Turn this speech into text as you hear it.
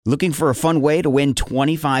Looking for a fun way to win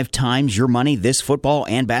 25 times your money this football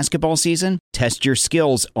and basketball season? Test your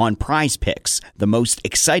skills on Prize Picks, the most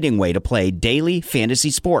exciting way to play daily fantasy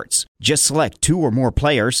sports. Just select 2 or more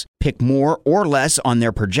players, pick more or less on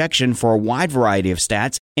their projection for a wide variety of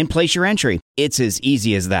stats, and place your entry. It's as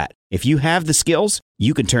easy as that. If you have the skills,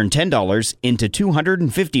 you can turn $10 into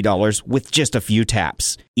 $250 with just a few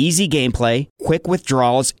taps. Easy gameplay, quick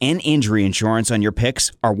withdrawals, and injury insurance on your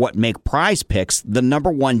picks are what make Prize Picks the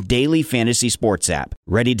 #1 daily fantasy sports app.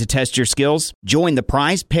 Ready to test your skills? Join the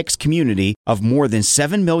Prize Picks community of more than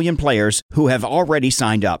 7 million players who have already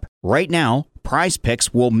signed up. Right now, Prize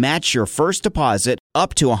Picks will match your first deposit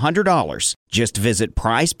up to $100. Just visit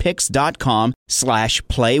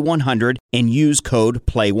prizepicks.com/play100 and use code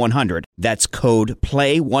play100. That's code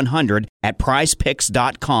play100 at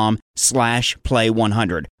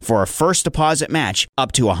prizepicks.com/play100 for a first deposit match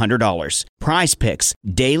up to $100. Prize Picks,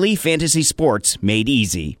 daily fantasy sports made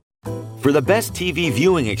easy. For the best TV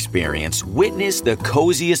viewing experience, witness the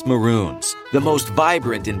coziest maroons, the most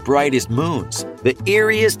vibrant and brightest moons, the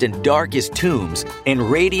eeriest and darkest tombs,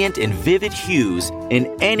 and radiant and vivid hues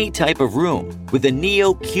in any type of room with the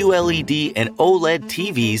Neo QLED and OLED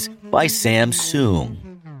TVs by Samsung.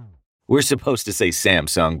 We're supposed to say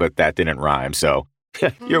Samsung, but that didn't rhyme, so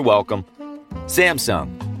you're welcome.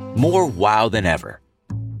 Samsung, more wow than ever.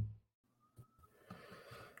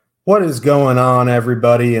 What is going on,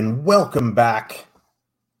 everybody, and welcome back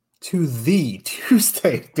to the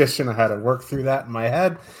Tuesday edition. I had to work through that in my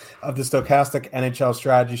head of the Stochastic NHL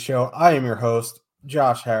Strategy Show. I am your host,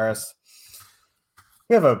 Josh Harris.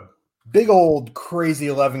 We have a big old crazy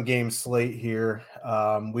 11-game slate here.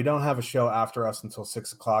 We don't have a show after us until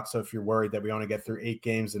 6 o'clock, so if you're worried that we only get through 8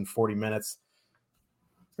 games in 40 minutes,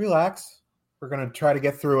 relax. We're going to try to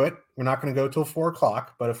get through it. We're not going to go till 4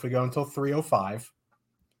 o'clock, but if we go until 3:05,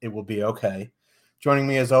 it will be okay. Joining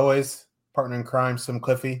me as always, partner in crime, Sim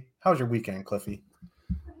Cliffy. How was your weekend, Cliffy?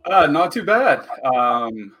 Not too bad.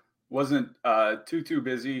 Wasn't too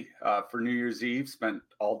busy for New Year's Eve. Spent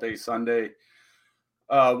all day Sunday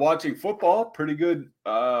watching football. Pretty good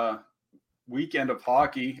weekend of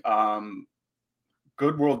hockey.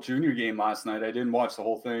 Good World Junior game last night. I didn't watch the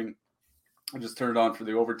whole thing. I just turned it on for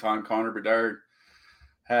the overtime. Connor Bedard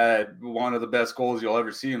had one of the best goals you'll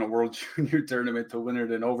ever see in a World Junior tournament to win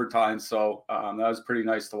it in overtime. So that was pretty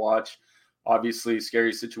nice to watch. Obviously,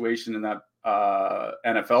 scary situation in that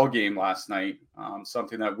NFL game last night.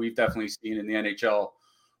 Something that we've definitely seen in the NHL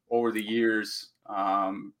over the years.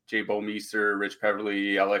 Jay Bouwmeester, Rich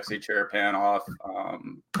Peverly, Alexei Cherepanov,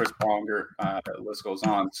 Chris Pronger, the list goes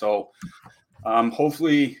on. So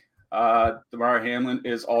hopefully Damar Hamlin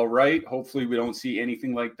is all right. Hopefully we don't see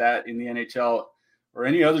anything like that in the NHL or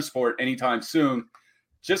any other sport anytime soon.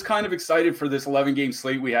 Just kind of excited for this 11-game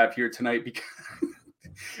slate we have here tonight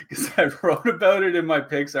because I wrote about it in my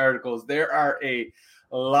picks articles. There are a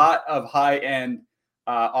lot of high-end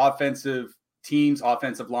offensive teams,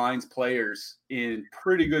 offensive lines, players in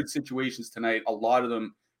pretty good situations tonight, a lot of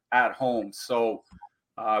them at home. So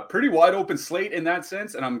pretty wide open slate in that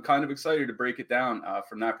sense, and I'm kind of excited to break it down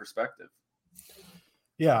from that perspective.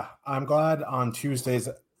 Yeah, I'm glad on Tuesdays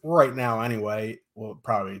right now anyway. Well,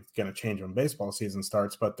 probably going to change when baseball season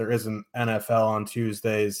starts, but there isn't NFL on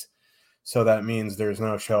Tuesdays. So that means there's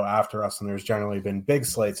no show after us, and there's generally been big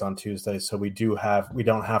slates on Tuesdays. So we don't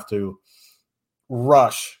have to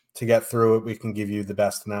rush to get through it. We can give you the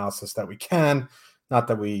best analysis that we can. Not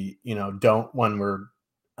that we, don't when we're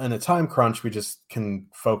in a time crunch. We just can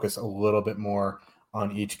focus a little bit more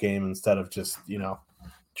on each game instead of just,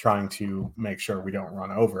 trying to make sure we don't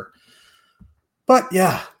run over. But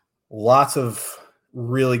yeah, lots of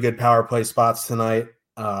really good power play spots tonight.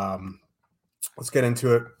 Let's get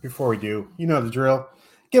into it. Before we do, you know the drill.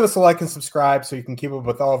 Give us a like and subscribe so you can keep up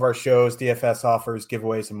with all of our shows, DFS offers,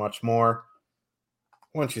 giveaways, and much more.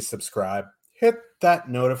 Once you subscribe, hit that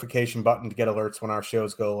notification button to get alerts when our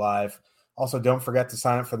shows go live. Also, don't forget to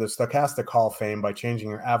sign up for the Stochastic Hall of Fame by changing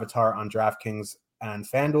your avatar on DraftKings and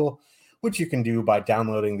FanDuel, which you can do by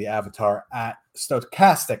downloading the avatar at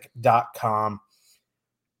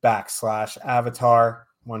stochastic.com/avatar.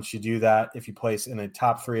 Once you do that, if you place in a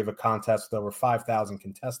top 3 of a contest with over 5,000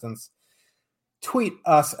 contestants, tweet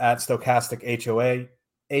us at Stochastic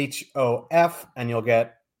HOF, and you'll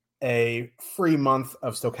get a free month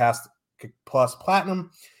of Stochastic Plus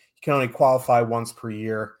Platinum. You can only qualify once per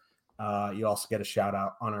year. You also get a shout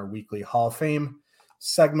out on our weekly Hall of Fame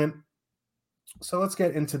segment. So let's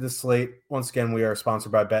get into the slate. Once again, we are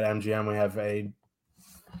sponsored by BetMGM. We have a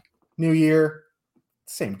new year,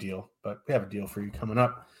 same deal, but we have a deal for you coming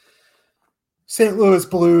up. St. Louis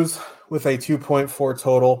Blues with a 2.4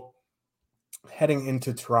 total Heading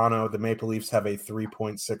into Toronto, the Maple Leafs have a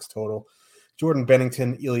 3.6 total. Jordan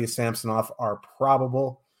Binnington, Ilya Samsonov are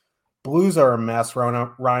probable. Blues are a mess.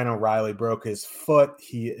 Ryan O'Reilly broke his foot.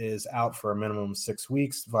 He is out for a minimum of 6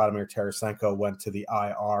 weeks. Vladimir Tarasenko went to the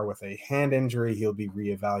IR with a hand injury. He'll be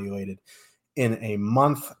reevaluated in a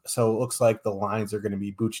month. So it looks like the lines are going to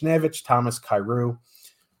be Buchnevich, Thomas Kyrou,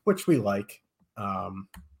 which we like.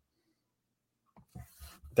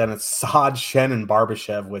 Then it's Saad, Shen, and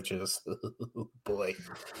Barbashev, which is, boy,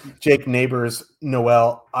 Jake Neighbors,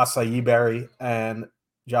 Noel Asaiberry, and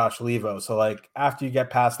Josh Levo. So, like, after you get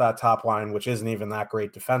past that top line, which isn't even that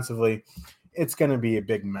great defensively, it's going to be a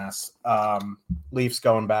big mess. Leafs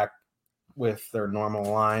going back with their normal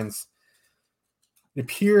lines. It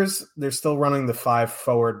appears they're still running the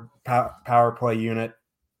 5-forward power play unit.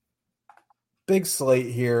 Big slate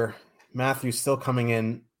here. Matthews still coming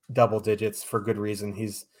in double digits for good reason.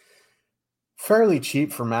 He's fairly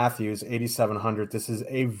cheap for Matthews, 8,700. This is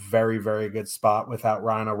a very, very good spot without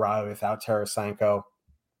Ryan O'Reilly, without Tarasenko.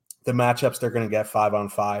 The matchups they're going to get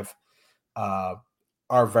 5-on-5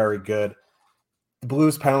 are very good. The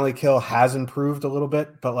Blues penalty kill has improved a little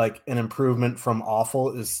bit, but like an improvement from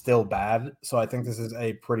awful is still bad. So I think this is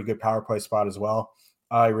a pretty good power play spot as well.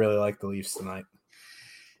 I really like the Leafs tonight.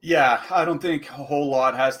 Yeah, I don't think a whole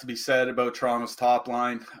lot has to be said about Toronto's top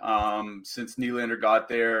line. Since Nylander got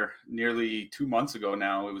there nearly 2 months ago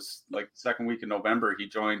now, it was like the second week in November, he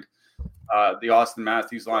joined the Austin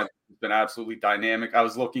Matthews line. It's been absolutely dynamic. I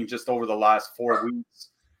was looking just over the last 4 weeks,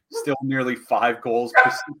 still nearly 5 goals per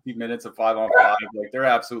 60 minutes of 5-on-5. Like, they're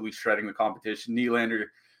absolutely shredding the competition. Nylander,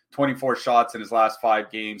 24 shots in his last 5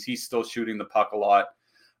 games. He's still shooting the puck a lot.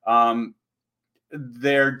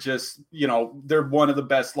 They're just, they're one of the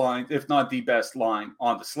best lines, if not the best line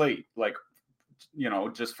on the slate. Like,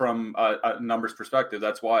 just from a numbers perspective,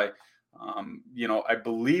 that's why, I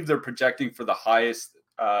believe they're projecting for the highest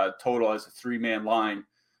total as a 3-man line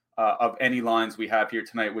of any lines we have here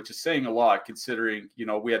tonight, which is saying a lot considering,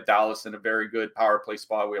 we had Dallas in a very good power play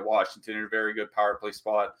spot. We have Washington in a very good power play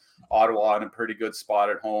spot, Ottawa in a pretty good spot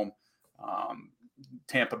at home.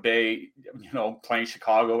 Tampa Bay, playing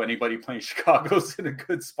Chicago, anybody playing Chicago's in a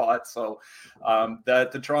good spot. So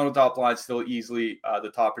that the Toronto top line still easily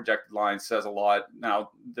the top projected line says a lot.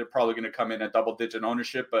 Now they're probably going to come in at double-digit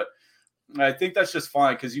ownership, but I think that's just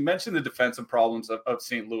fine because you mentioned the defensive problems of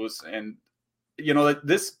St. Louis, and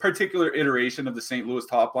this particular iteration of the St. Louis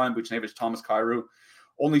top line, Buchnevich, Thomas Kyrou,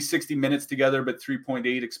 only 60 minutes together, but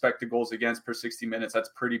 3.8 expected goals against per 60 minutes.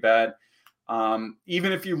 That's pretty bad.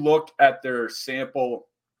 Even if you look at their sample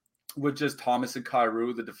with just Thomas and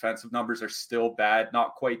Kyrou, the defensive numbers are still bad.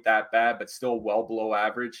 Not quite that bad, but still well below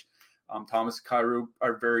average. Thomas and Kyrou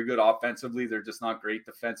are very good offensively. They're just not great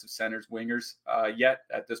defensive centers, wingers yet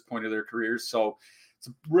at this point of their careers. So it's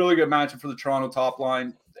a really good matchup for the Toronto top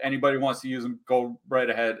line. Anybody wants to use them, go right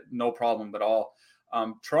ahead. No problem at all.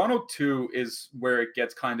 Toronto 2 is where it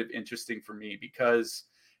gets kind of interesting for me because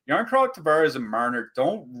Yarncroc, Tavares, and Marner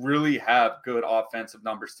don't really have good offensive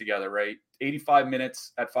numbers together, right? 85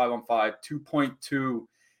 minutes at 5-on-5, 2.2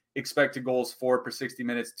 expected goals for per 60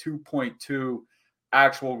 minutes, 2.2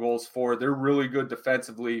 actual goals for. They're really good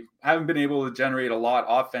defensively. Haven't been able to generate a lot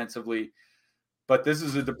offensively, but this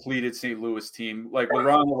is a depleted St. Louis team. Like, with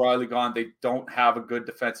Ryan O'Reilly gone, they don't have a good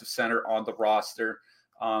defensive center on the roster.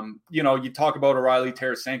 You talk about O'Reilly,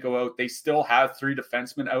 Tarasenko out. They still have 3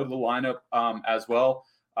 defensemen out of the lineup as well.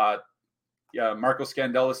 Marco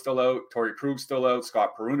Scandella still out, Torrey Krug still out,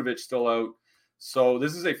 Scott Perunovich still out. So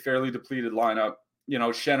this is a fairly depleted lineup.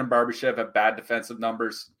 Shen and Barbashev have bad defensive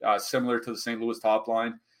numbers, similar to the St. Louis top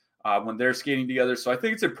line when they're skating together. So I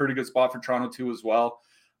think it's a pretty good spot for Toronto too as well.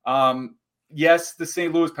 Yes, the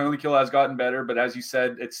St. Louis penalty kill has gotten better, but as you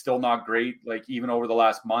said, it's still not great. Like, even over the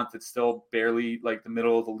last month, it's still barely like the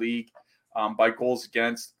middle of the league by goals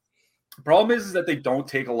against. The problem is that they don't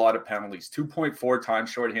take a lot of penalties, 2.4 times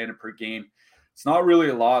shorthanded per game. It's not really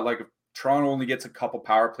a lot. Like, if Toronto only gets a couple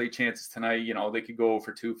power play chances tonight, they could go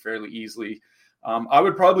for 2 fairly easily. I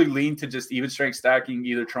would probably lean to just even strength stacking,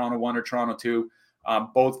 either Toronto 1 or Toronto 2,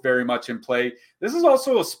 both very much in play. This is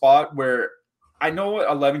also a spot where I know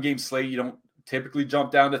 11-game slate, you don't typically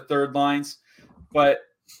jump down to third lines, but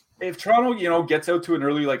if Toronto, gets out to an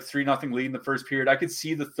early 3-0 lead in the first period, I could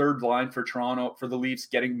see the third line for Toronto, for the Leafs,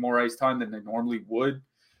 getting more ice time than they normally would.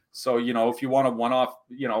 So, if you want to one-off,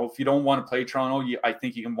 if you don't want to play Toronto, I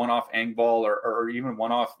think you can one-off Engvall or even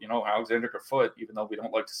one-off, Alexander Kerfoot, even though we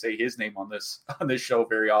don't like to say his name on this show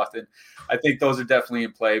very often. I think those are definitely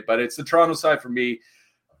in play, but it's the Toronto side for me.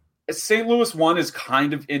 St. Louis one is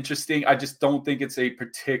kind of interesting. I just don't think it's a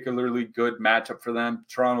particularly good matchup for them.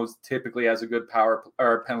 Toronto typically has a good power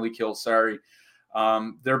or penalty kill. Sorry.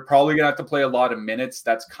 They're probably going to have to play a lot of minutes.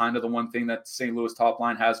 That's kind of the one thing that St. Louis top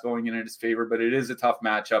line has going in its favor, but it is a tough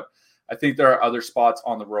matchup. I think there are other spots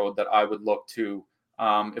on the road that I would look to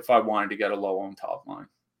if I wanted to get a low on top line.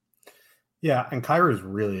 Yeah, and Kyrou is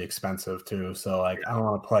really expensive too. So I don't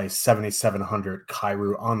want to play 7,700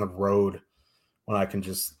 Kyrou on the road when I can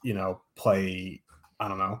just, play,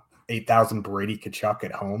 8,000 Brady Tkachuk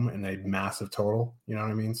at home in a massive total. You know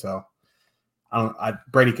what I mean? So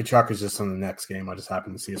Brady Tkachuk is just in the next game. I just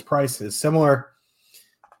happen to see his price is similar.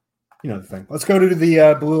 You know the thing. Let's go to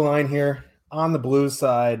the blue line here. On the Blues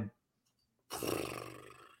side,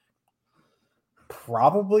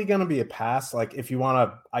 probably going to be a pass. Like if you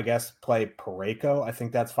want to, I guess, play Parayko, I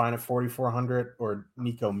think that's fine at 4,400, or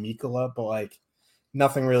Nico Mikkola, but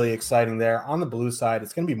nothing really exciting there. On the Blue side,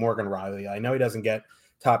 it's going to be Morgan Rielly. I know he doesn't get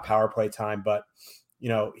top power play time, but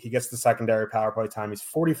he gets the secondary power play time. He's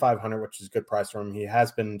 4,500, which is a good price for him. He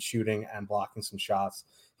has been shooting and blocking some shots.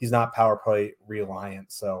 He's not power play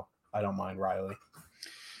reliant, so I don't mind Rielly.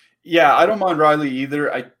 Yeah, I don't mind Rielly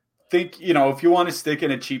either. I think, if you want to stick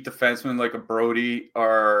in a cheap defenseman like a Brody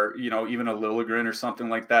or, even a Liljegren or something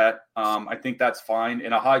like that, I think that's fine.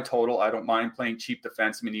 In a high total, I don't mind playing cheap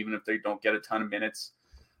defensemen, even if they don't get a ton of minutes.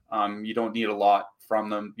 You don't need a lot from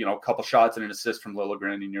them, a couple shots and an assist from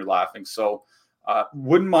Liljegren and you're laughing. So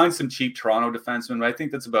wouldn't mind some cheap Toronto defensemen, but I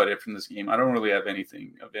think that's about it from this game. I don't really have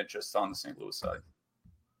anything of interest on the St. Louis side.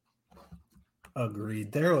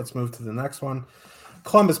 Agreed there. Let's move to the next one.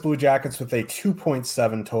 Columbus Blue Jackets with a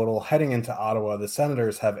 2.7 total heading into Ottawa. The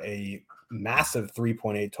Senators have a massive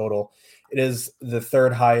 3.8 total. It is the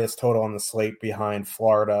third highest total on the slate behind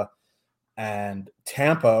Florida and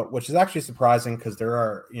Tampa, which is actually surprising because there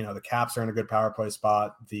are, the Caps are in a good power play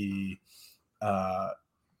spot. There's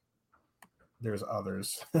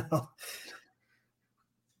others. The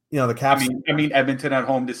Caps. I mean, Edmonton at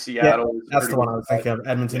home to Seattle. Yeah, that's the one I was thinking of.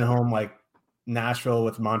 Edmonton at home, Nashville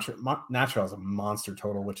with Nashville has a monster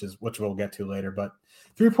total, which we'll get to later. But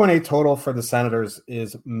 3.8 total for the Senators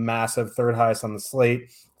is massive, third highest on the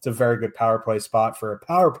slate. It's a very good power play spot for a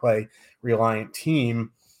power play reliant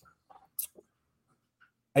team.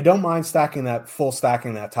 I don't mind stacking that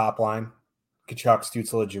top line. Tkachuk,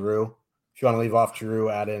 Stützle, Giroux. If you want to leave off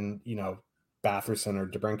Giroux, add in, Batherson or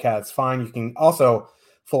DeBrincat, it's fine. You can also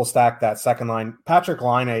full stack that second line. Patrick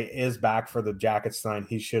Laine is back for the Jackets tonight.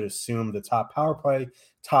 He should assume the top power play,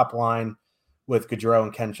 top line with Gaudreau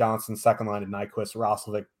and Ken Johnson, second line of Nyquist,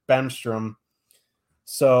 Roslovic, Bemstrom.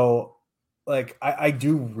 So, I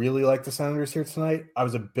do really like the Senators here tonight. I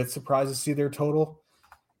was a bit surprised to see their total.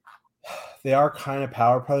 They are kind of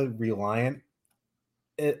power play reliant.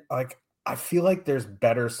 I feel like there's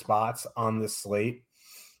better spots on this slate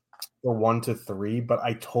for 1 to 3, but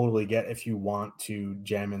I totally get if you want to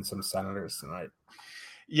jam in some Senators tonight.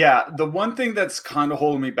 Yeah, the one thing that's kind of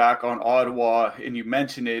holding me back on Ottawa, and you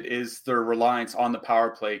mentioned it, is their reliance on the power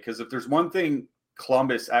play. Because if there's one thing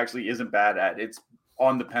Columbus actually isn't bad at, it's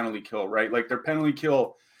on the penalty kill, right? Their penalty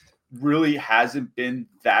kill really hasn't been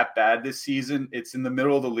that bad this season. It's in the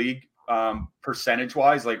middle of the league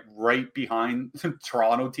percentage-wise, right behind the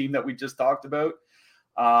Toronto team that we just talked about.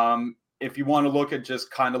 If you want to look at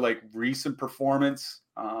just kind of recent performance,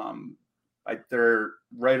 they're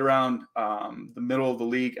right around the middle of the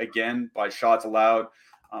league again by shots allowed,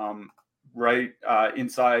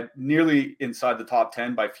 nearly inside the top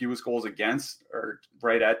 10 by fewest goals against, or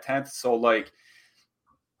right at 10th. So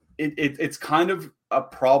it's kind of a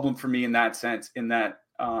problem for me in that sense, in that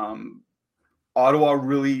Ottawa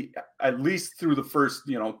really, at least through the first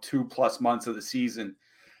 2+ months of the season,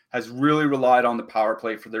 has really relied on the power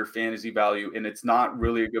play for their fantasy value, and it's not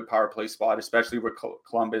really a good power play spot, especially where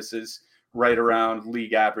Columbus is right around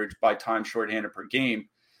league average by time shorthanded per game.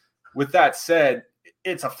 With that said,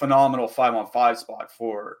 it's a phenomenal 5-on-5 spot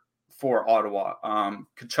for Ottawa.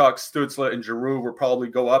 Tkachuk, Stützle, and Giroux will probably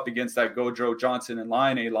go up against that Gaudreau, Johnson, and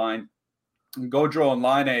Laine line. And Gaudreau and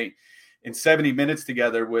Laine in 70 minutes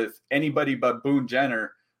together with anybody but Boone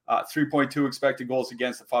Jenner, 3.2 expected goals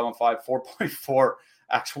against the 5-on-5, 4.4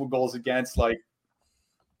 actual goals against.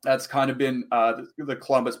 That's kind of been the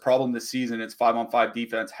Columbus problem this season. Its 5-on-5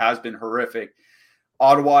 defense has been horrific.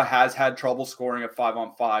 Ottawa has had trouble scoring at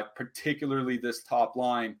 5-on-5, particularly this top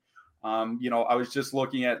line. I was just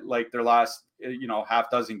looking at their last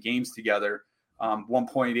half dozen games together,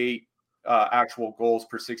 1.8 actual goals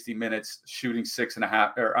per 60 minutes, shooting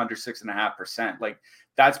 6.5 or under 6.5%.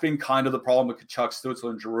 That's been kind of the problem with Tkachuk, Stützle,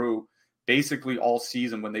 and Giroux basically all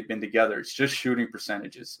season when they've been together. It's just shooting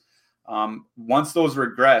percentages. Once those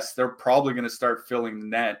regress, they're probably going to start filling the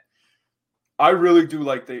net. I really do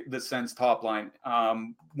like the Sens top line.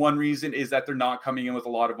 One reason is that they're not coming in with a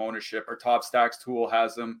lot of ownership. Our top stacks tool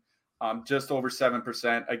has them just over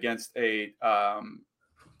 7% against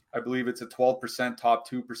I believe it's a 12% top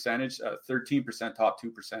 2 percentage, 13% top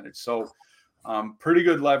 2 percentage. So pretty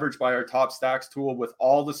good leverage by our top stacks tool with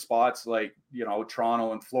all the spots like,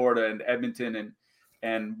 Toronto and Florida and Edmonton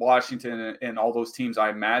and Washington and all those teams.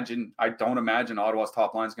 I don't imagine Ottawa's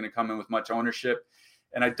top line is going to come in with much ownership.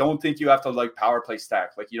 And I don't think you have to power play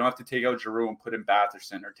stack. You don't have to take out Giroux and put in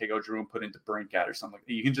Batherson or take out Giroux and put into DeBrincat or something.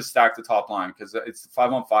 You can just stack the top line because it's the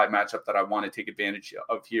 5-on-5 matchup that I want to take advantage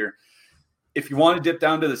of here. If you want to dip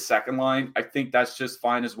down to the second line, I think that's just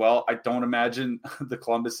fine as well. I don't imagine the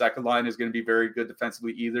Columbus second line is going to be very good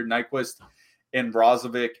defensively either. Nyquist and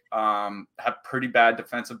Brozovic have pretty bad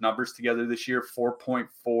defensive numbers together this year,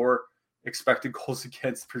 4.4 expected goals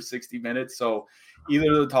against per 60 minutes. So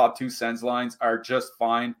either of the top two Sens lines are just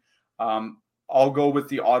fine. I'll go with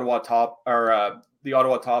the Ottawa top line,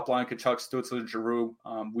 Tkachuk, Stützle, and Giroux.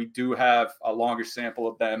 We do have a longer sample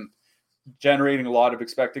of them generating a lot of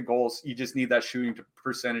expected goals. You just need that shooting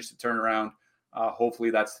percentage to turn around.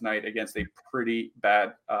 Hopefully that's tonight against a pretty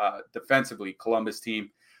bad defensively Columbus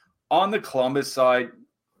team. On the Columbus side,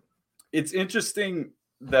 it's interesting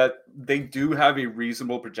that they do have a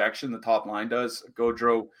reasonable projection. The top line does.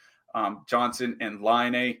 Gaudreau, Johnson, and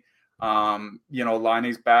Laine.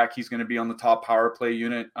 Laine's back. He's going to be on the top power play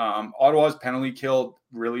unit. Ottawa's penalty kill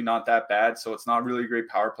really not that bad, so it's not really a great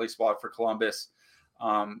power play spot for Columbus.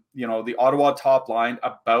 The Ottawa top line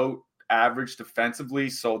about average defensively,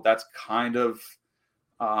 so that's kind of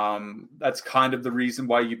the reason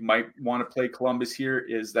why you might want to play Columbus here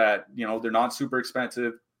is that they're not super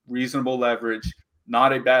expensive, reasonable leverage,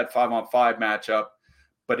 not a bad 5-on-5 matchup.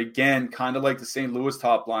 But again, kind of like the St. Louis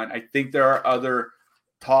top line, I think there are other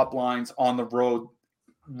top lines on the road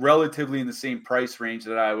relatively in the same price range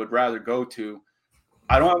that I would rather go to.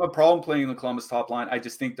 I don't have a problem playing the Columbus top line. I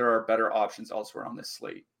just think there are better options elsewhere on this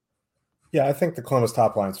slate. Yeah, I think the Columbus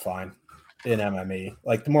top line's fine in MME.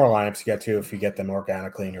 The more lineups you get to, if you get them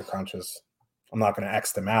organically in your crunches, I'm not going to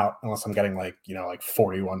X them out unless I'm getting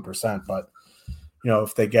 41%. But,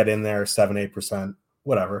 if they get in there 7-8%,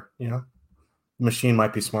 whatever, the machine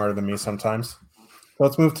might be smarter than me sometimes. So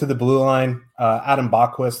let's move to the blue line. Adam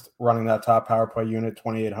Bachquist running that top power play unit,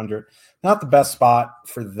 2,800. Not the best spot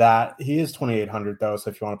for that. He is 2,800 though, so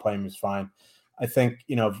if you want to play him, he's fine. I think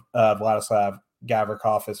Vladislav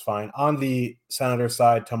Gavrikov is fine. On the Senator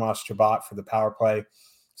side, Tomas Chabot for the power play,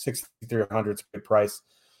 6,300 is a good price.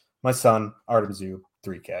 My son, Artem Zub,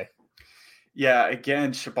 3K. Yeah,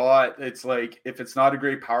 again, Chabot, it's if it's not a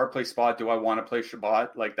great power play spot, do I want to play Chabot?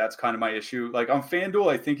 That's kind of my issue. On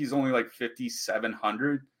FanDuel, I think he's only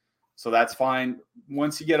 5,700. So that's fine.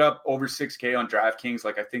 Once you get up over 6K on DraftKings,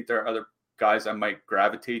 I think there are other guys I might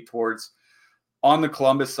gravitate towards. On the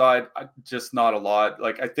Columbus side, just not a lot.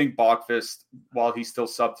 I think Bachquist, while he's still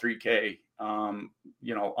sub 3K, on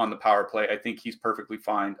the power play, I think he's perfectly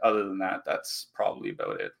fine. Other than that, that's probably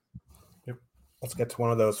about it. Let's get to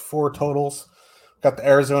one of those four totals. Got the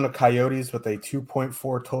Arizona Coyotes with a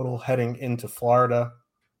 2.4 total heading into Florida.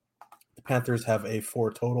 The Panthers have a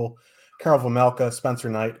 4 total. Karel Vejmelka, Spencer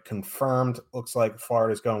Knight confirmed. Looks like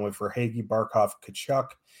Florida's going with Verhaeghe, Barkov, Tkachuk,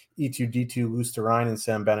 E2D2, Lusterine, and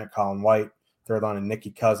Sam Bennett, Colin White. Third line, Nicky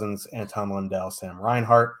Cousins, Anton Lundell, Sam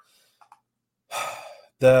Reinhart.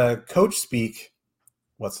 The coach speak,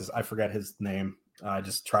 I forget his name. I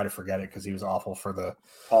just try to forget it because he was awful for the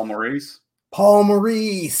Paul Maurice. He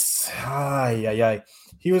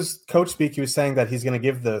was coach speak. He was saying that he's going to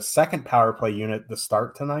give the second power play unit the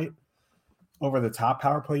start tonight over the top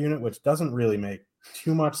power play unit, which doesn't really make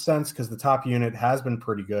too much sense because the top unit has been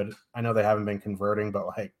pretty good. I know they haven't been converting, but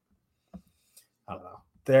I don't know.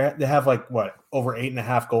 They have over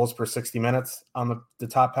 8.5 goals per 60 minutes on the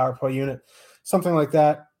top power play unit, something like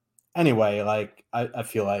that. Anyway, I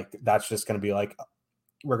feel like that's just going to be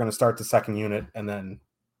we're going to start the second unit and then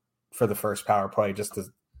for the first power play just to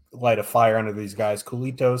light a fire under these guys,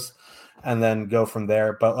 Kulitos, and then go from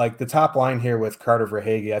there. But the top line here with Carter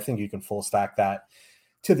Verhaeghe, I think you can full stack that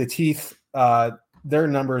to the teeth. Their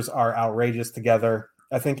numbers are outrageous together.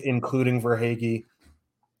 I think including Verhaeghe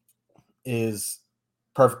is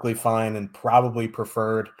perfectly fine and probably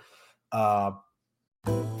preferred.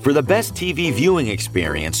 For the best TV viewing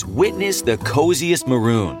experience, witness the coziest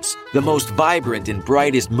maroons, the most vibrant and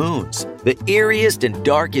brightest moons, the eeriest and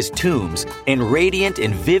darkest tombs, and radiant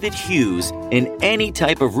and vivid hues in any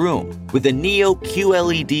type of room with the Neo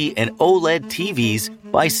QLED and OLED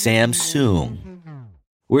TVs by Samsung.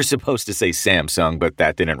 We're supposed to say Samsung, but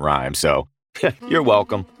that didn't rhyme, so you're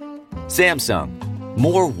welcome. Samsung.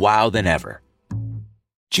 More wow than ever.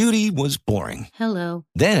 Judy was boring. Hello.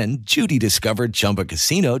 Then Judy discovered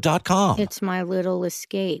ChumbaCasino.com. It's my little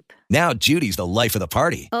escape. Now Judy's the life of the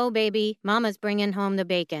party. Oh, baby, mama's bringing home the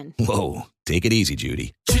bacon. Whoa, take it easy,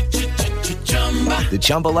 Judy. The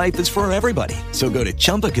Chumba life is for everybody. So go to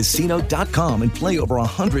ChumbaCasino.com and play over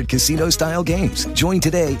 100 casino-style games. Join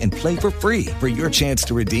today and play for free for your chance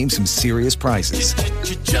to redeem some serious prizes.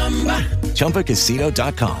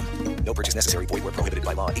 ChumbaCasino.com. No purchase necessary. Void where prohibited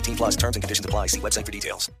by law. 18 plus terms and conditions apply. See website for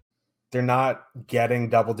details. They're not getting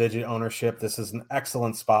double-digit ownership. This is an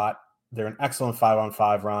excellent spot. They're an excellent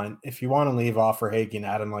 5-on-5 run. If you want to leave off for Hagee and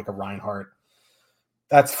add in like a Reinhardt,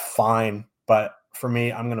 that's fine. But for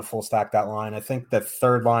me, I'm going to full stack that line. I think that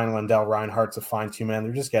third line, Lundell, Reinhardt's a fine two-man.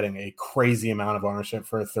 They're just getting a crazy amount of ownership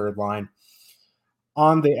for a third line.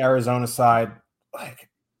 On the Arizona side, like,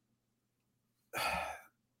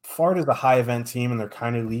 Florida's a high-event team, and they're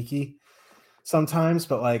kind of leaky sometimes,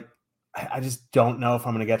 but like, I just don't know if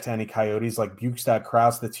I'm going to get to any Coyotes. Like Bukestad,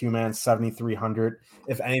 Krause, the two-man, 7,300.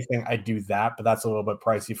 If anything, I do that, but that's a little bit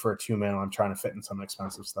pricey for a two-man when I'm trying to fit in some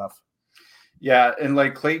expensive stuff. Yeah, and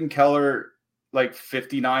like Clayton Keller, like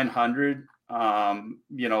 5,900.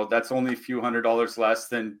 That's only a few $100s less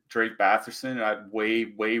than Drake Batherson. I'd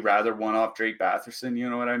way rather one off Drake Batherson. You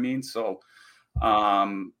know what I mean? So,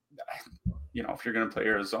 if you're going to play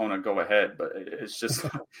Arizona, go ahead. But it's just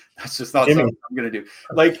that's just not something I'm going to do.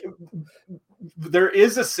 Like, there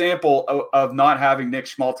is a sample of not having Nick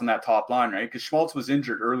Schmaltz on that top line, right? Because Schmaltz was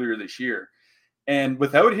injured earlier this year. And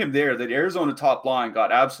without him there, that Arizona top line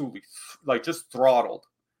got absolutely just throttled.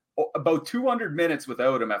 About 200 minutes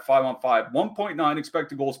without him at 5-on-5, 1.9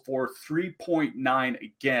 expected goals for, 3.9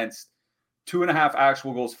 against, 2.5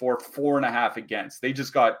 actual goals for, 4.5 against. They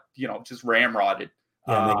just got, just ramrodded.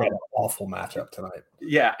 Yeah, and they got an awful matchup tonight.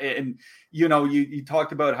 Yeah, and you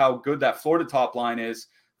talked about how good that Florida top line is.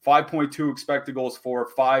 5.2 expected goals for,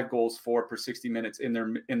 5 goals for per 60 minutes in their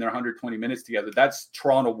 120 minutes together. That's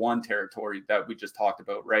Toronto 1 territory that we just talked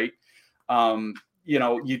about, right?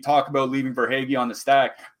 You talk about leaving Verhaeghe on the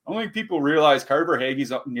stack. I don't think people realize Carter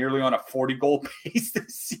Verhaeghe's nearly on a 40-goal pace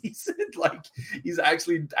this season. Like, he's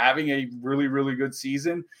actually having a really, really good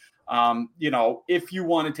season. If you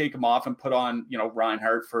want to take him off and put on,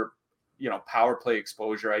 Reinhardt for, power play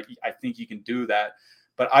exposure, I think you can do that.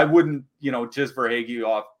 But I wouldn't, just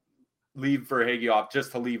leave Verhaeghe off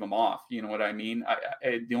just to leave him off. You know what I mean?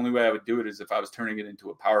 The only way I would do it is if I was turning it into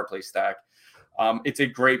a power play stack. It's a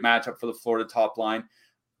great matchup for the Florida top line.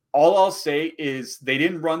 All I'll say is they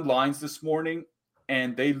didn't run lines this morning,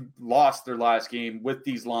 and they lost their last game with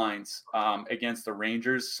these lines against the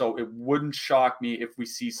Rangers. So it wouldn't shock me if we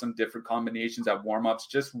see some different combinations at warmups.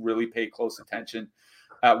 Just really pay close attention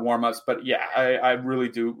at warmups. But yeah, I really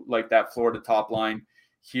do like that Florida top line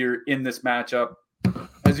here in this matchup.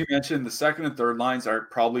 As you mentioned, the second and third lines are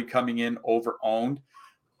probably coming in over-owned.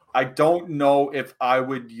 I don't know if I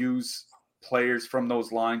would use players from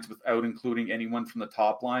those lines without including anyone from the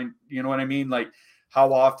top line. You know what I mean? Like,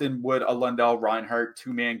 how often would a Lundell Reinhardt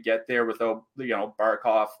two-man get there without,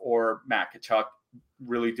 Barkov or Matt Tkachuk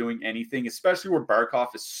really doing anything, especially where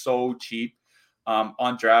Barkov is so cheap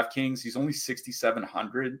on DraftKings. He's only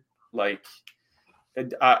 6,700. Like,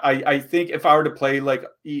 I think if I were to play like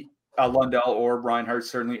a Lundell or Reinhardt,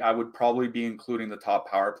 certainly I would probably be including the top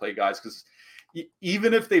power play guys, because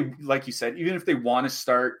even if they, like you said, even if they want to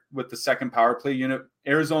start with the second power play unit,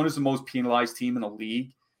 Arizona's the most penalized team in the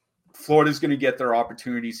league. Florida's going to get their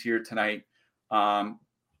opportunities here tonight.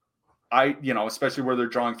 Especially where they're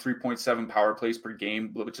drawing 3.7 power plays per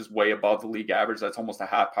game, which is way above the league average. That's almost a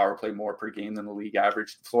half power play more per game than the league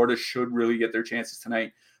average. Florida should really get their chances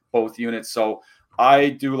tonight, both units. So I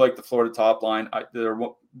do like the Florida top line. I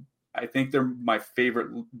think they're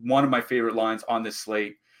one of my favorite lines on this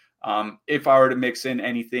slate. If I were to mix in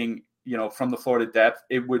anything, from the Florida depth,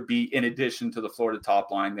 it would be in addition to the Florida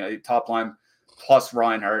top line. The top line plus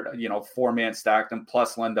Reinhardt, 4-man stacked them,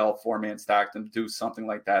 plus Lundell 4-man stacked them, do something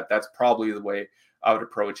like that. That's probably the way I would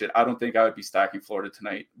approach it. I don't think I would be stacking Florida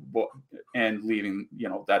tonight and leaving,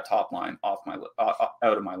 that top line off out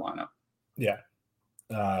of my lineup. Yeah.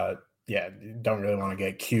 Don't really want to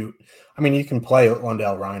get cute. I mean, you can play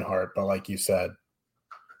Lundell Reinhardt, but like you said,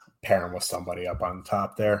 pair him with somebody up on the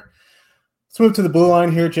top there. Let's move to the blue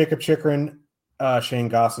line here. Jacob Chychrun, Shane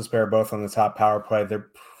Gostisbehere, both on the top power play.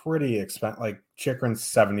 They're pretty expensive. Like, Chychrun's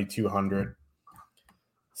 7,200.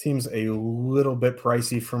 Seems a little bit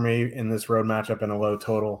pricey for me in this road matchup and a low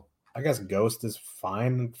total. I guess Ghost is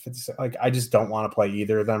fine. I just don't want to play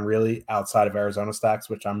either of them really outside of Arizona stacks,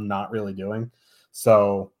 which I'm not really doing.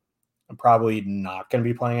 So I'm probably not going to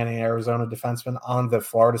be playing any Arizona defensemen. On the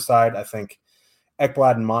Florida side, I think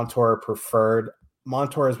Ekblad and Montour are preferred.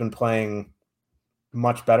 Montour has been playing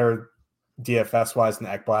much better DFS-wise than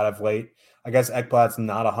Ekblad of late. I guess Ekblad's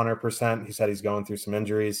not 100%. He said he's going through some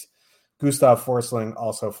injuries. Gustav Forsling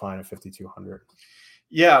also fine at 5,200.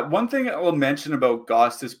 Yeah, one thing I will mention about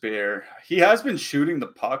Gostisbehere, he has been shooting the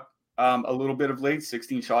puck a little bit of late,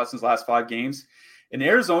 16 shots in his last 5 games. And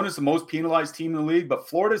Arizona is the most penalized team in the league, but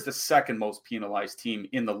Florida is the second most penalized team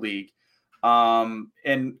in the league.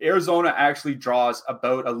 And Arizona actually draws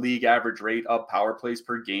about a league average rate of power plays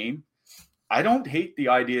per game. I don't hate the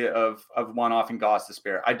idea of one-offing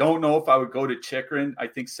Gostisbehere. I don't know if I would go to Chychrun. I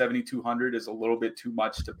think 7,200 is a little bit too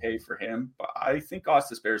much to pay for him, but I think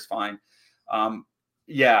Gostisbehere is fine.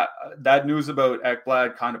 Yeah, that news about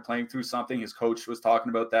Ekblad kind of playing through something. His coach was talking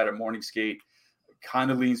about that at morning skate.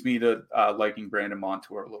 Kind of leans me to liking Brandon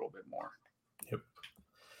Montour a little bit more. Yep.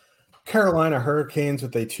 Carolina Hurricanes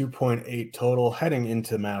with a 2.8 total heading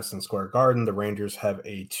into Madison Square Garden. The Rangers have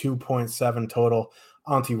a 2.7 total.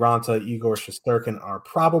 Antti Ranta, Igor Shesterkin are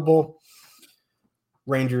probable.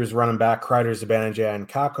 Rangers running back Kreider, Zibanejad, and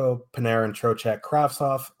Kakko, Panarin, Trocheck,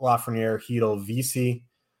 Kravtsov, Lafreniere, Hedl, Vesey.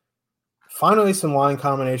 Finally, some line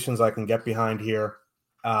combinations I can get behind here.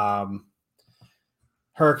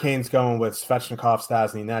 Hurricanes going with Svechnikov,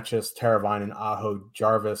 Stasny, Netchis, Teravainen, Aho,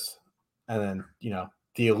 Jarvis, and then,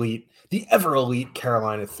 the ever elite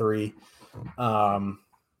Carolina 3.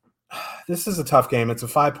 This is a tough game. It's a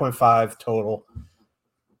 5.5 total.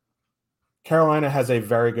 Carolina has a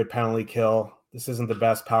very good penalty kill. This isn't the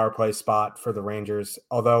best power play spot for the Rangers,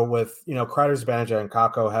 although with, Kreider, Zibanejad, and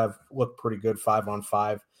Kakko have looked pretty good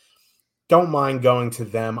 5-on-5. Don't mind going to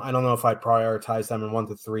them. I don't know if I prioritize them in 1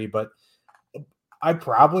 to 3, but I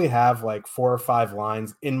probably have like 4 or 5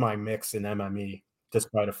 lines in my mix in MME,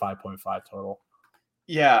 despite a 5.5 total.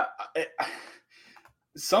 Yeah.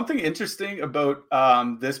 Something interesting about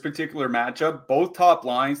this particular matchup, both top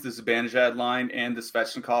lines, the Zibanejad line and the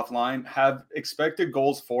Svechnikov line, have expected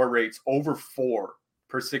goals for rates over 4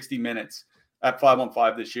 per 60 minutes at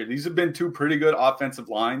 5-on-5 this year. These have been 2 pretty good offensive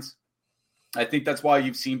lines. I think that's why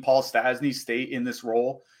you've seen Paul Stasny stay in this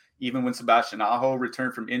role. Even when Sebastian Aho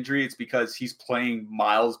returned from injury, it's because he's playing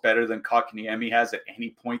miles better than Kotkaniemi has at any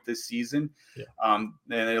point this season. Yeah. And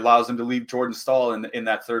it allows him to leave Jordan Stahl in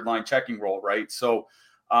that third line checking role, right? So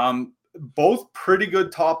both pretty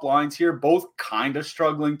good top lines here, both kind of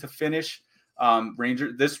struggling to finish.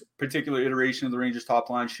 This particular iteration of the Rangers top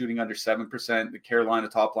line shooting under 7%, the Carolina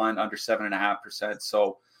top line under 7.5%.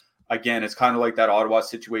 So again, it's kind of like that Ottawa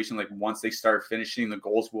situation. Like once they start finishing, the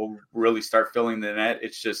goals will really start filling the net.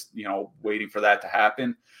 It's just, waiting for that to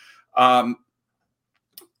happen. The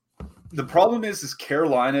problem is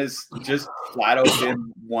Carolina's just flat out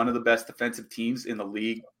been one of the best defensive teams in the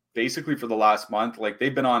league, basically for the last month. Like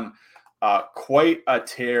they've been on quite a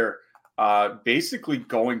tear, basically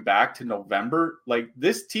going back to November. Like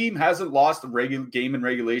this team hasn't lost a regular game in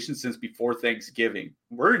regulation since before Thanksgiving.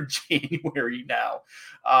 We're in January now.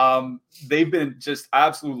 They've been just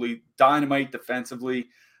absolutely dynamite defensively.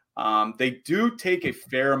 They do take a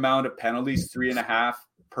fair amount of penalties, 3.5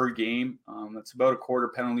 per game. That's about a quarter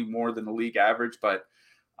penalty more than the league average, but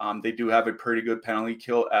they do have a pretty good penalty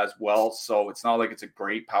kill as well. So it's not like it's a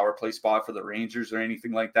great power play spot for the Rangers or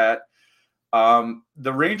anything like that.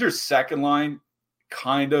 The Rangers' second line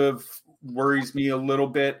kind of worries me a little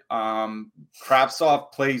bit. Kravtsov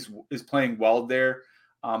is playing well there,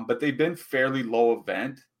 but they've been fairly low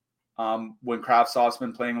event when Kravtsov's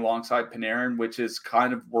been playing alongside Panarin, which is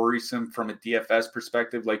kind of worrisome from a DFS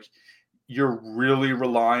perspective. Like you're really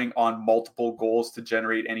relying on multiple goals to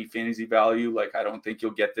generate any fantasy value. Like I don't think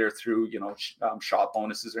you'll get there through shot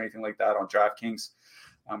bonuses or anything like that on DraftKings.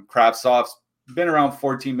 Kravtsov's been around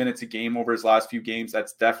 14 minutes a game over his last few games.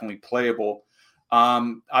 That's definitely playable.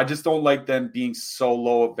 I just don't like them being so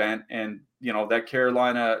low event. And, that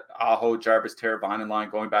Carolina, Aho, Jarvis, Teravainen line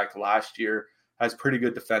going back to last year has pretty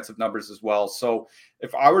good defensive numbers as well. So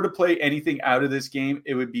if I were to play anything out of this game,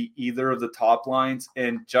 it would be either of the top lines.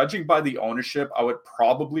 And judging by the ownership, I would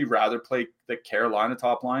probably rather play the Carolina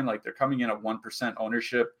top line. Like they're coming in at 1%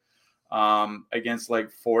 ownership. Against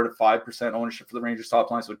like 4 to 5% ownership for the Rangers top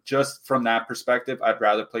line. So just from that perspective, I'd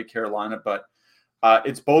rather play Carolina, but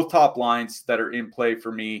it's both top lines that are in play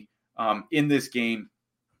for me in this game.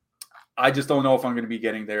 I just don't know if I'm going to be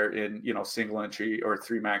getting there in, single entry or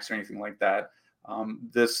 3 max or anything like that.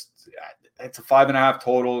 It's a 5.5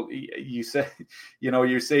 total. You say,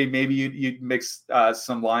 you're saying maybe you'd mix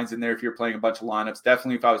some lines in there if you're playing a bunch of lineups.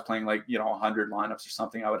 Definitely if I was playing 100 lineups or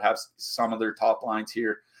something, I would have some of their top lines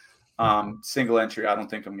here. Single entry, I don't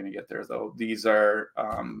think I'm going to get there, though. These are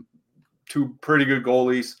two pretty good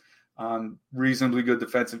goalies, reasonably good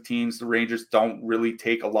defensive teams. The Rangers don't really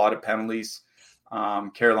take a lot of penalties.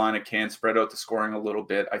 Carolina can spread out the scoring a little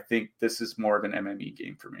bit. I think this is more of an MME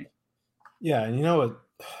game for me. Yeah, and you know what?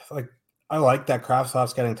 Like, I like that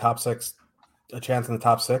Kravtsov's getting a chance in the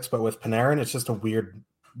top six, but with Panarin, it's just a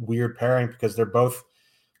weird pairing because they're both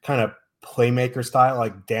kind of playmaker style,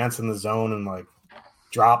 like dance in the zone and like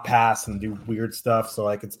drop pass and do weird stuff. So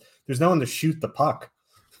like there's no one to shoot the puck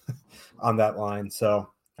on that line. So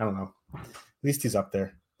I don't know. At least he's up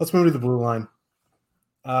there. Let's move to the blue line.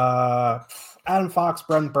 Adam Fox,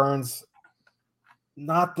 Brent Burns.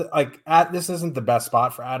 This isn't the best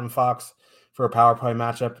spot for Adam Fox for a power play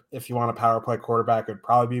matchup. If you want a power play quarterback, it would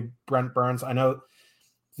probably be Brent Burns. I know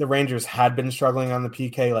the Rangers had been struggling on the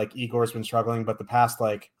PK, like Igor's been struggling, but the past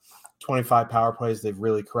 25 power plays, they've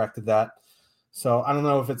really corrected that. So I don't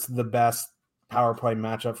know if it's the best power play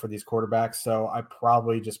matchup for these quarterbacks. So I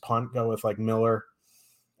probably just go with Miller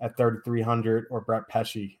at 3,300 or Brett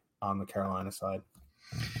Pesce on the Carolina side.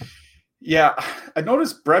 Yeah, I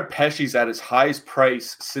noticed Brett Pesce's at his highest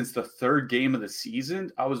price since the third game of the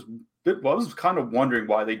season. I was kind of wondering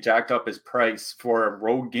why they jacked up his price for a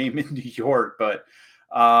road game in New York, but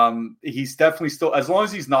he's definitely still, as long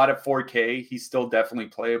as he's not at 4K, he's still definitely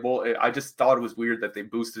playable. I just thought it was weird that they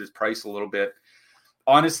boosted his price a little bit.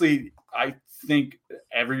 Honestly, I think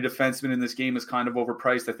every defenseman in this game is kind of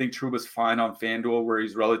overpriced. I think Trouba's fine on FanDuel where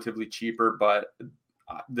he's relatively cheaper, but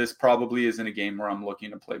this probably isn't a game where I'm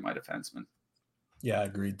looking to play my defenseman. Yeah,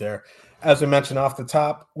 agreed there. As we mentioned off the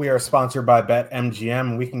top, we are sponsored by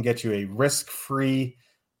BetMGM. We can get you a risk-free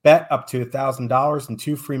bet up to $1,000 and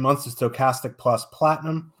 2 free months of Stochastic Plus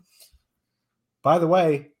Platinum. By the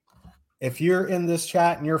way, if you're in this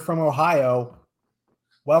chat and you're from Ohio,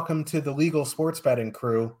 welcome to the legal sports betting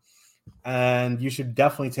crew, and you should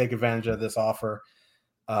definitely take advantage of this offer.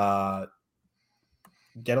 Get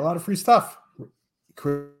a lot of free stuff.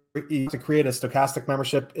 To create a Stochastic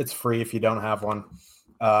membership, it's free if you don't have one.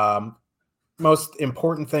 Most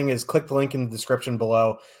important thing is click the link in the description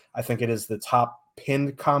below. I think it is the top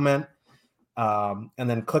pinned comment. And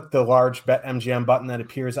then click the large BetMGM button that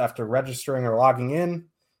appears after registering or logging in.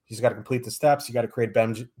 You just got to complete the steps. You got to create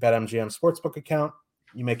BetMGM Sportsbook account.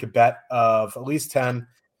 You make a bet of at least 10,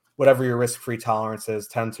 whatever your risk-free tolerance is,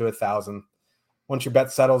 10 to 1,000. Once your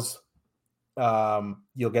bet settles,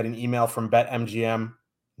 you'll get an email from BetMGM,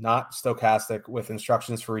 not Stochastic, with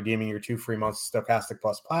instructions for redeeming your 2 free months of Stochastic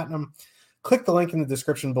Plus Platinum. Click the link in the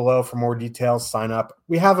description below for more details. Sign up.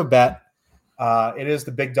 We have a bet. It is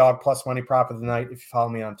the Big Dog Plus Money Prop of the night. If you follow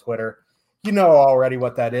me on Twitter, you know already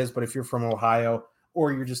what that is. But if you're from Ohio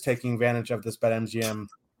or you're just taking advantage of this BetMGM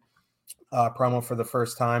promo for the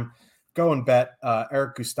first time, go and bet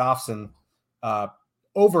Eric Gustafsson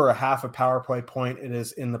over a half a power play point. It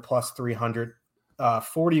is in the plus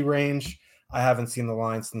 340 range. I haven't seen the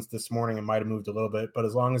line since this morning. It might have moved a little bit, but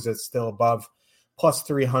as long as it's still above plus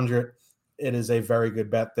 300, it is a very good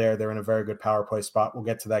bet there. They're in a very good power play spot. We'll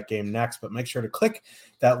get to that game next, but make sure to click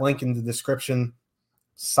that link in the description.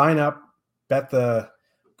 Sign up, bet the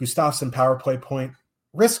Gustafsson power play point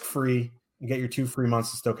risk-free, and get your 2 free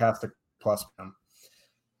months of Stochastic Plus.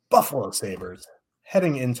 Buffalo Sabres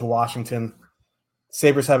heading into Washington.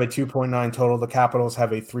 Sabres have a 2.9 total. The Capitals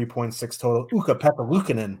have a 3.6 total. Ukko-Pekka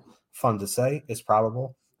Luukkonen, fun to say, is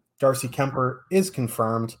probable. Darcy Kemper is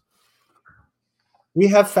confirmed. We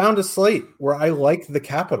have found a slate where I like the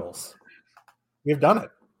Capitals. We've done it.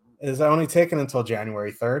 It is only taken until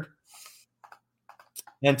January 3rd.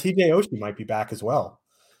 And TJ Oshie might be back as well.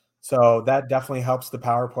 So that definitely helps the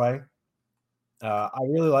power play. I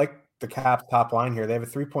really like the Caps top line here. They have a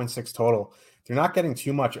 3.6 total. They're not getting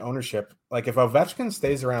too much ownership. Like if Ovechkin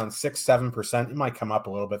stays around 6-7%, it might come up a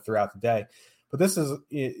little bit throughout the day. But this is,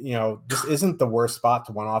 this isn't the worst spot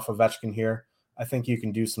to one off Ovechkin here. I think you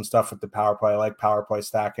can do some stuff with the power play. I like power play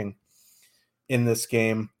stacking in this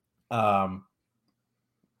game.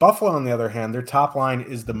 Buffalo, on the other hand, their top line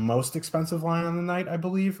is the most expensive line on the night, I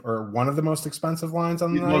believe, or one of the most expensive lines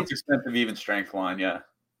on the night. Most expensive even strength line, yeah.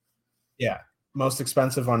 Yeah, most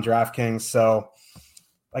expensive on DraftKings. So,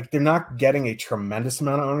 they're not getting a tremendous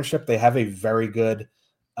amount of ownership. They have a very good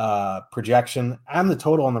projection, and the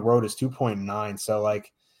total on the road is 2.9. So, I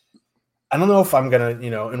don't know if I'm going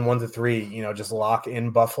to, in 1 to 3, just lock in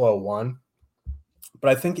Buffalo 1. But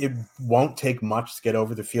I think it won't take much to get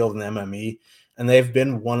over the field in MME. And they've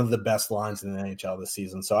been one of the best lines in the NHL this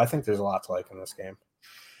season. So I think there's a lot to like in this game.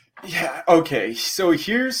 Yeah, okay. So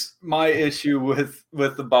here's my issue with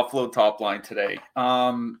the Buffalo top line today.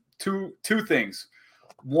 Two things.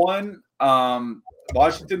 One,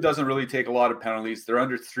 Washington doesn't really take a lot of penalties. They're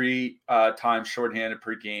under 3 times shorthanded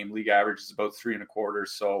per game. League average is about 3.25.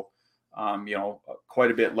 So,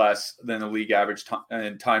 quite a bit less than the league average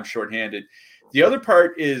in time shorthanded. The other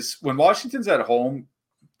part is when Washington's at home,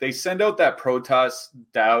 they send out that Protas,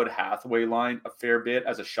 Dowd, Hathaway line a fair bit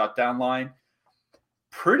as a shutdown line.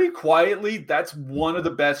 Pretty quietly, that's one of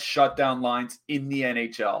the best shutdown lines in the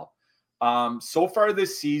NHL. So far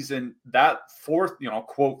this season, that fourth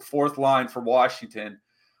line for Washington,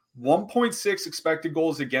 1.6 expected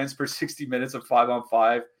goals against per 60 minutes of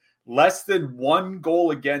 5-on-5, less than 1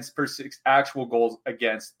 goal against per 6 actual goals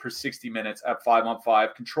against per 60 minutes at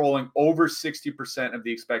 5-on-5, controlling over 60% of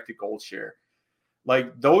the expected goal share.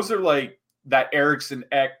 Like, those are like that Eriksson,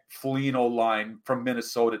 Ek, Foligno line from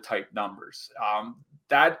Minnesota type numbers.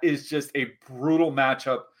 That is just a brutal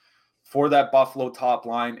matchup for that Buffalo top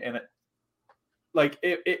line. And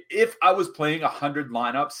if I was playing 100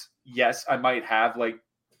 lineups, yes, I might have like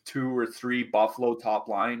 2 or 3 Buffalo top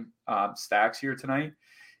line stacks here tonight.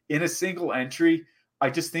 In a single entry, I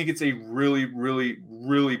just think it's a really, really,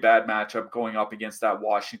 really bad matchup going up against that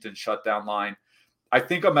Washington shutdown line. I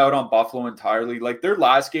think I'm out on Buffalo entirely. Like, their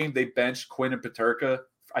last game, they benched Quinn and Peterka,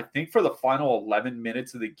 I think, for the final 11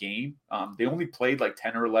 minutes of the game. They only played like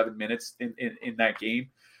 10 or 11 minutes in that game,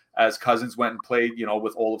 as Cousins went and played,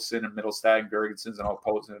 with Olofsson and Middlestad and Gergensen and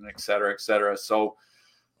Oposen and et cetera, et cetera. So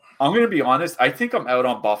I'm going to be honest. I think I'm out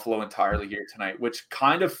on Buffalo entirely here tonight, which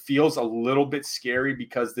kind of feels a little bit scary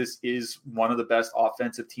because this is one of the best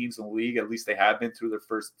offensive teams in the league. At least they have been through their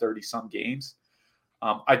first 30-some games.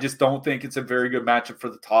 I just don't think it's a very good matchup for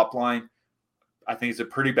the top line. I think it's a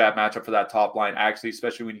pretty bad matchup for that top line, actually,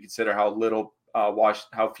 especially when you consider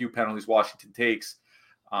how few penalties Washington takes.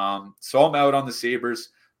 So I'm out on the Sabres.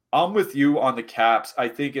 I'm with you on the Caps. I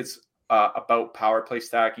think it's about power play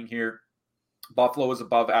stacking here. Buffalo is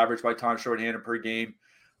above average by time shorthanded per game.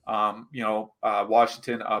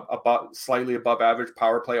 Washington slightly above average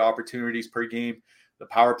power play opportunities per game. The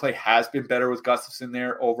power play has been better with Gustafsson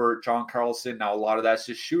there over John Carlson. Now, a lot of that's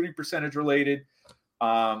just shooting percentage related.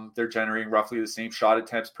 They're generating roughly the same shot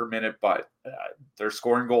attempts per minute, but they're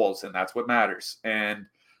scoring goals, and that's what matters. And,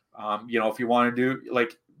 if you want to do,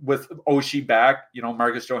 like, with Oshie back,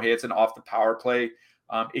 Marcus Johansson off the power play,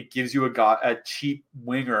 it gives you a cheap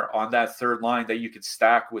winger on that third line that you can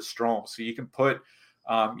stack with Strome. So you can put,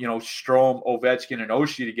 Strome, Ovechkin, and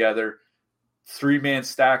Oshie together, 3-man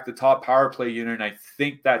stack, the top power play unit, and I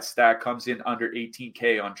think that stack comes in under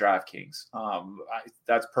 18K on DraftKings.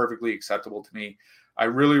 That's perfectly acceptable to me. I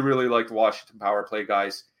really, really like the Washington power play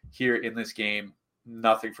guys here in this game.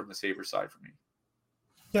 Nothing from the Sabres side for me.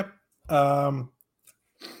 Yep. I'm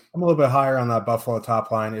a little bit higher on that Buffalo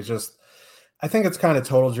top line. It's just, I think it's kind of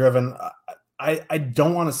total driven. I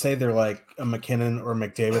don't want to say they're like a McKinnon or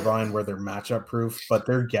McDavid line where they're matchup proof, but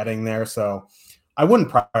they're getting there. So I wouldn't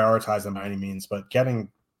prioritize them by any means, but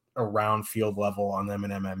getting around field level on them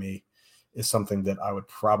in MME is something that I would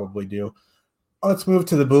probably do. Let's move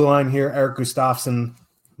to the blue line here. Eric Gustafsson,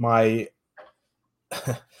 my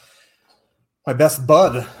best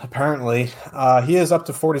bud, apparently. He is up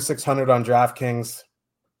to 4,600 on DraftKings.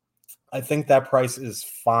 I think that price is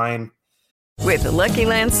fine. With the Lucky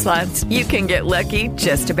Land Slots, you can get lucky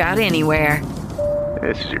just about anywhere.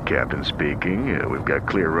 This is your captain speaking. We've got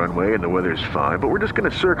clear runway and the weather's fine, but we're just going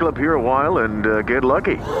to circle up here a while and get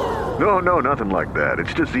lucky. No, nothing like that.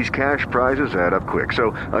 It's just these cash prizes add up quick.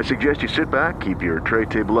 So I suggest you sit back, keep your tray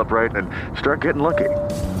table upright, and start getting lucky.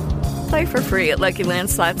 Play for free at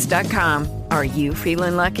LuckyLandSlots.com. Are you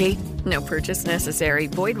feeling lucky? No purchase necessary.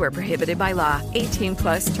 Void where prohibited by law.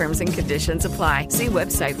 18+ terms and conditions apply. See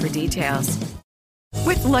website for details.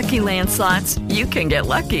 With Lucky Land Slots, you can get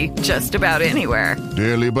lucky just about anywhere.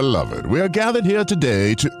 Dearly beloved, we are gathered here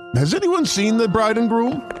today to... Has anyone seen the bride and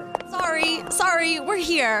groom? Sorry, we're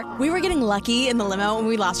here. We were getting lucky in the limo and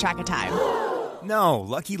we lost track of time. No,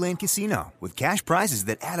 Lucky Land Casino, with cash prizes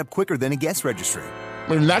that add up quicker than a guest registry.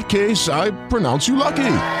 In that case, I pronounce you lucky.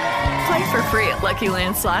 Play for free at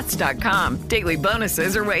LuckyLandSlots.com. Daily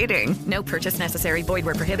bonuses are waiting. No purchase necessary. Void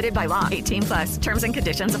where prohibited by law. 18+. Terms and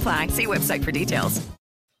conditions apply. See website for details.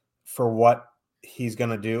 For what he's going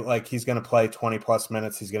to do, like, he's going to play 20+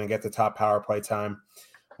 minutes. He's going to get the top power play time.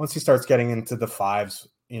 Once he starts getting into the fives,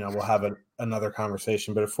 we'll have another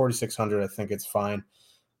conversation. But at 4,600, I think it's fine.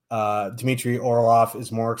 Dmitry Orlov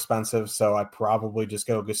is more expensive, so I probably just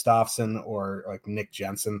go Gustafsson or like Nick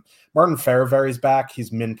Jensen. Martin Ferravery's back.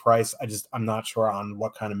 He's min price. I'm not sure on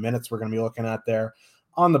what kind of minutes we're going to be looking at there.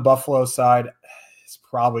 On the Buffalo side, it's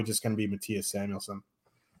probably just going to be Matthias Samuelsson.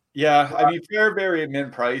 Yeah, I mean, Fairbury at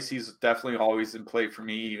min price, he's definitely always in play for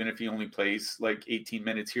me, even if he only plays like 18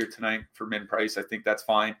 minutes here tonight for min price. I think that's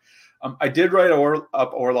fine. I did write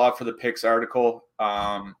up Orlov for the picks article.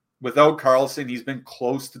 Without Carlson, he's been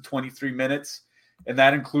close to 23 minutes, and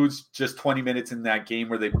that includes just 20 minutes in that game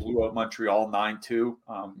where they blew out Montreal 9-2.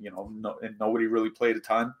 And nobody really played a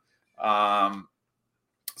ton.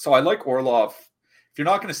 So I like Orlov. If you're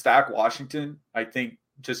not going to stack Washington, I think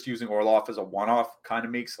just using Orlov as a one-off kind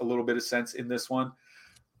of makes a little bit of sense in this one.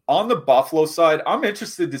 On the Buffalo side, I'm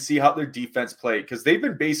interested to see how their defense play because they've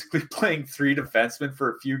been basically playing 3 defensemen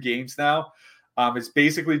for a few games now. It's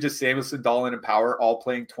basically just Samuelson, Dahlin, and Power all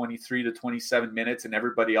playing 23 to 27 minutes and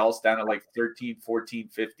everybody else down at like 13, 14,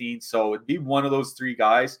 15. So it'd be one of those 3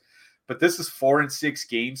 guys. But this is 4 and 6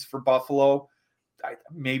 games for Buffalo.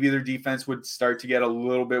 Maybe their defense would start to get a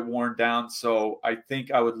little bit worn down. So I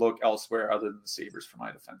think I would look elsewhere other than the Sabres for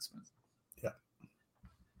my defenseman. Yeah.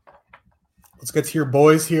 Let's get to your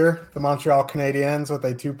boys here. The Montreal Canadiens with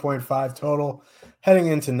a 2.5 total. Heading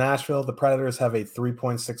into Nashville, the Predators have a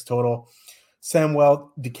 3.6 total.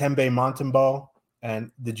 Samuel Dikembe Montembeault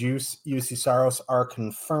and the Juice UC Saros are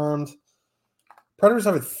confirmed. Predators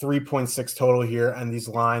have a 3.6 total here, and these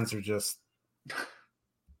lines are just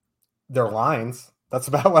they're lines. That's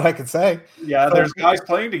about what I could say. Yeah, there's guys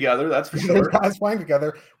playing together, that's for sure. There's guys playing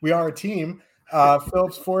together. We are a team.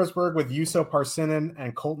 Phillips Forsberg with Juuso Parsinen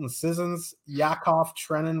and Colton Sissons. Yakov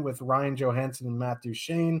Trenin with Ryan Johansson and Matt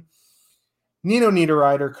Duchene. Nino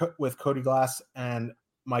Niederreiter with Cody Glass and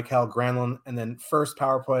Mikael Granlund. And then first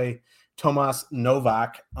power play, Tomas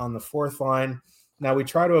Novak on the 4th line. Now we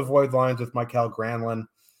try to avoid lines with Mikael Granlund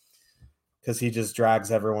because he just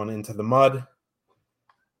drags everyone into the mud.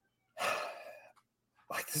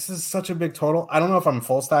 Like, this is such a big total. I don't know if I'm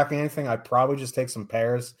full stacking anything. I'd probably just take some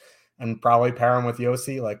pairs and probably pair them with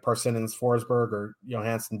Yossi, like Parsinens, Forsberg, or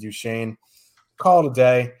Johansson, Duchene. Call it a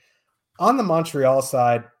day. On the Montreal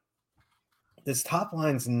side, this top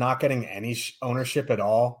line's not getting any ownership at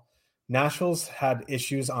all. Nashville's had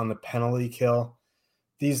issues on the penalty kill.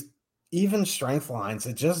 These even strength lines,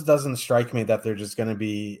 it just doesn't strike me that they're just going to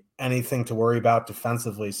be anything to worry about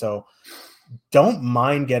defensively. So don't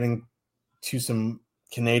mind getting to some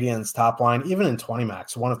Canadians top line, even in 20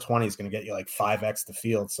 max. 1 of 20 is going to get you like 5x the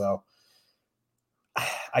field. So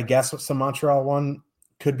I guess some Montreal one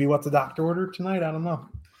could be what the doctor ordered tonight. I don't know.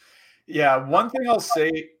 Yeah, one thing I'll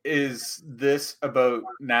say is this about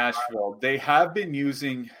Nashville. They have been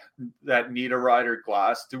using that Niederreiter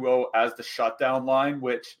Glass duo as the shutdown line,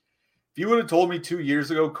 which if you would have told me 2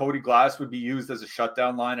 years ago Cody Glass would be used as a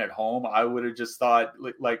shutdown line at home, I would have just thought,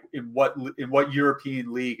 like, in what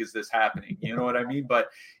European league is this happening? You know what I mean? But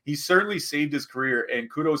he certainly saved his career,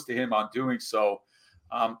 and kudos to him on doing so.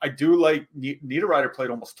 I do like Niederreiter played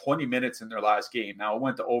almost 20 minutes in their last game. Now it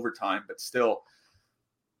went to overtime, but still.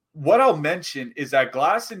 What I'll mention is that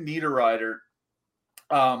Glass and Niederreiter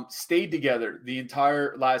stayed together the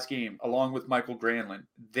entire last game, along with Michael Granlund.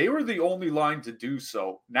 They were the only line to do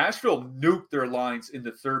so. Nashville nuked their lines in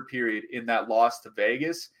the 3rd period in that loss to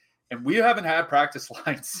Vegas, and we haven't had practice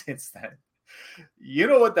lines since then. You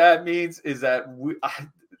know what that means is that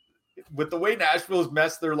with the way Nashville's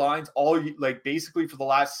messed their lines basically for the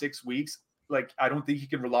last 6 weeks, I don't think you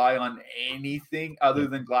can rely on anything other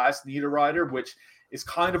than Glass Niederreiter, which is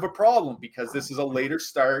kind of a problem because this is a later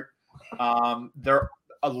start.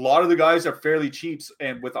 A lot of the guys are fairly cheap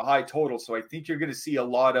and with a high total. So I think you're going to see a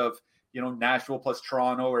lot of, Nashville plus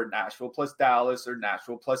Toronto or Nashville plus Dallas or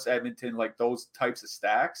Nashville plus Edmonton, like those types of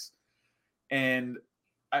stacks. And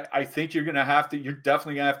I think you're definitely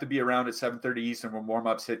going to have to be around at 7:30 Eastern when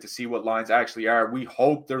warm-ups hit to see what lines actually are. We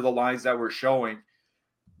hope they're the lines that we're showing.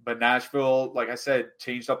 But Nashville, like I said,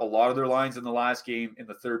 changed up a lot of their lines in the last game in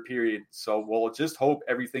the 3rd period. So we'll just hope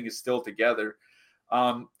everything is still together.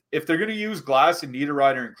 If they're going to use Glass and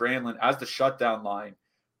Niederreiter and Granlund as the shutdown line,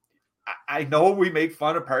 I know we make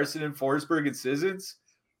fun of Parson and Forsberg and Sissons,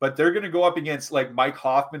 but they're going to go up against like Mike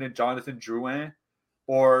Hoffman and Jonathan Drouin,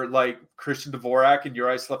 or like Christian Dvorak and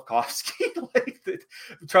Juraj Slafkovsky.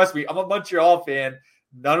 Trust me, I'm a Montreal fan.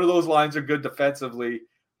 None of those lines are good defensively.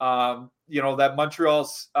 That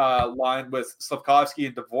Montreal's line with Slafkovsky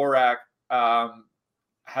and Dvorak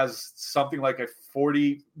has something like a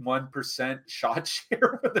 41% shot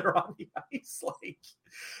share when they're on the ice.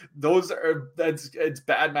 It's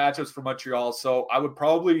bad matchups for Montreal. So I would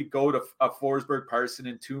probably go to a Forsberg, Parson,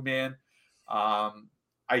 and 2-man.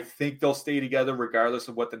 I think they'll stay together regardless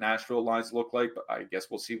of what the Nashville lines look like, but I guess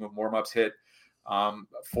we'll see when warm-ups hit.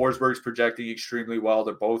 Forsberg's projecting extremely well.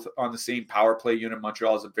 They're both on the same power play unit.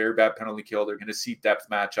 Montreal has a very bad penalty kill. They're going to see depth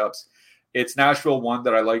matchups. It's Nashville one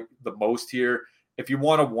that I like the most here. if you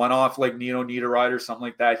want a one-off like Nino Niederreiter or something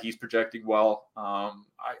like that, he's projecting well.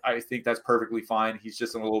 I think that's perfectly fine. He's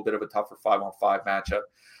just in a little bit of a tougher 5-on-5 matchup.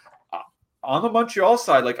 On the Montreal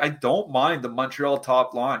side, like I don't mind the Montreal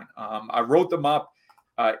top line. I wrote them up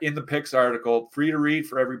in the picks article, free to read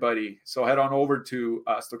for everybody. So head on over to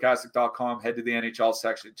stochastic.com, head to the NHL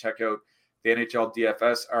section, check out the NHL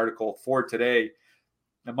DFS article for today.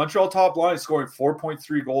 The Montreal top line is scoring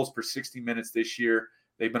 4.3 goals per 60 minutes this year.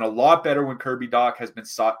 They've been a lot better when Kirby Dach has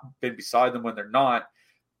been beside them when they're not.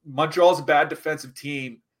 Montreal's a bad defensive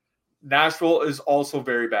team. Nashville is also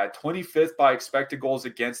very bad. 25th by expected goals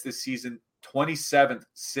against this season, 27th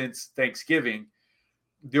since Thanksgiving.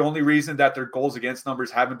 The only reason that their goals against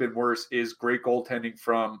numbers haven't been worse is great goaltending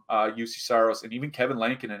from UC Saros and even Kevin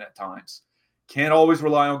Lankinen at times. Can't always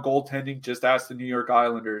rely on goaltending. Just ask the New York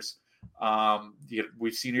Islanders.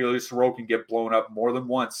 We've seen Ilya Sorokin get blown up more than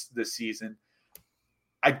once this season.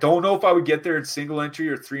 I don't know if I would get there in single entry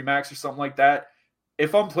or 3-max or something like that.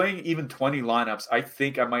 If I'm playing even 20 lineups, I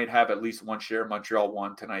think I might have at least one share of Montreal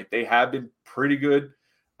 1 tonight. They have been pretty good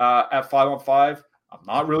at 5-on-5. I'm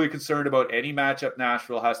not really concerned about any matchup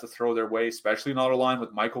Nashville has to throw their way, especially not a line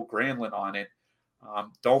with Michael Granlund on it.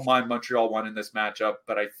 Don't mind Montreal 1 in this matchup,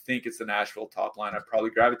 but I think it's the Nashville top line I'd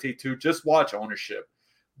probably gravitate to. Just watch ownership.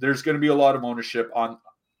 There's going to be a lot of ownership on,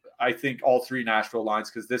 I think, all three Nashville lines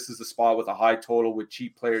because this is the spot with a high total with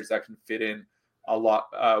cheap players that can fit in a lot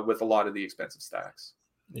with a lot of the expensive stacks.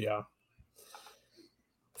 Yeah.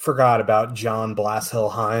 Forgot about John Blashill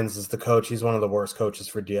Hines as the coach. He's one of the worst coaches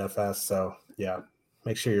for DFS. So, yeah,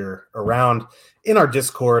 make sure you're around in our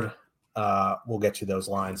Discord. We'll get you those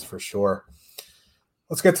lines for sure.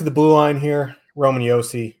 Let's get to the blue line here. Roman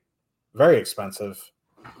Josi, very expensive.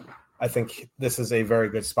 I think this is a very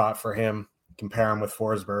good spot for him. Compare him with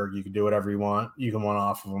Forsberg. You can do whatever you want. You can one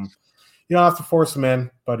off of him. You don't have to force him in,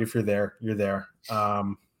 but if you're there, you're there.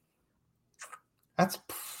 That's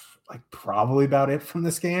like probably about it from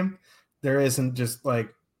this game. There isn't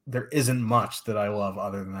much that I love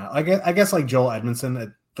other than that. I guess like Joel Edmondson at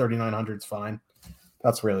 3,900 is fine.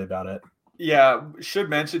 That's really about it. Yeah, should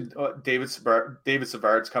mention David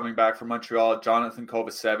Savard's coming back from Montreal. Jonathan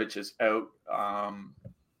Kovacevic is out.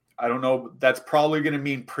 I don't know. That's probably going to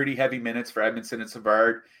mean pretty heavy minutes for Edmondson and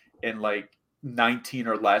Savard and like 19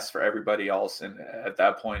 or less for everybody else. And at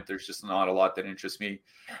that point, there's just not a lot that interests me.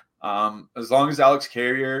 As long as Alex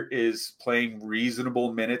Carrier is playing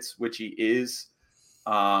reasonable minutes, which he is,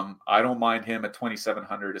 I don't mind him at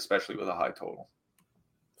 2,700, especially with a high total.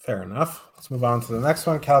 Fair enough. Let's move on to the next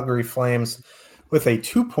one. Calgary Flames with a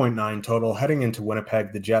 2.9 total heading into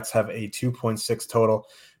Winnipeg. The Jets have a 2.6 total.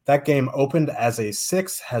 That game opened as a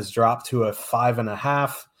 6, has dropped to a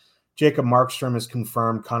 5.5. Jacob Markstrom is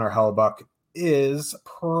confirmed. Connor Hellebuyck is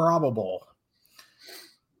probable.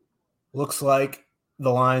 Looks like the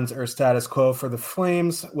lines are status quo for the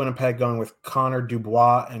Flames. Winnipeg going with Connor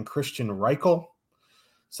Dubois and Christian Reichel.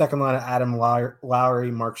 Second line of Adam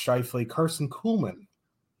Lowry, Mark Scheifele, Carson Kuhlman.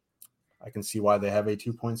 I can see why they have a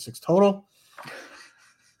 2.6 total.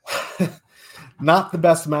 Not the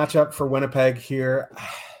best matchup for Winnipeg here.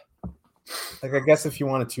 Like, I guess if you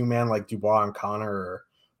want a two-man like Dubois and Connor or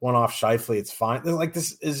one-off Scheifele, it's fine. Like,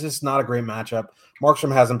 this is just not a great matchup.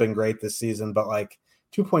 Markstrom hasn't been great this season, but, like,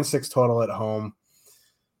 2.6 total at home.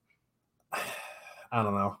 I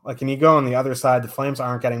don't know. Like, and you go on the other side, the Flames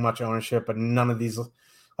aren't getting much ownership, but none of these,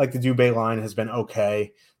 like the Dubé line has been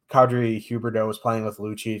okay. Kadri Huberdeau is playing with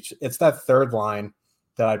Lucic. It's that third line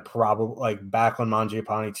that I'd probably, like, Backlund,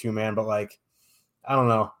 Mangiapane, two-man, but, like, I don't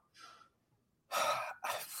know.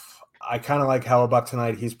 I kind of like Hellebuyck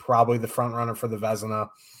tonight. He's probably the front runner for the Vezina.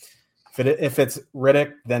 If it's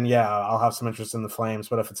Riddick, then yeah, I'll have some interest in the Flames.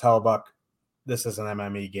 But if it's Hellebuyck, this is an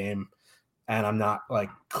MME game, and I'm not like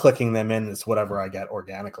clicking them in. It's whatever I get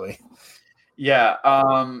organically. Yeah,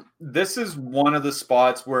 this is one of the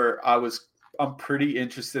spots where I'm pretty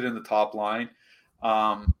interested in the top line.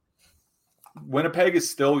 Winnipeg is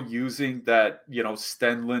still using that,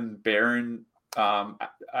 Stenlund, Barron,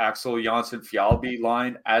 Axel Janssen Fjallby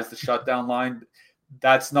line as the shutdown line.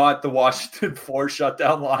 That's not the Washington 4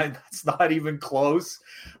 shutdown line. That's not even close.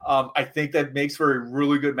 I think that makes for a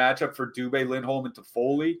really good matchup for Dubé, Lindholm, and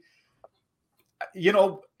Toffoli.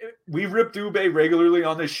 We rip Dubé regularly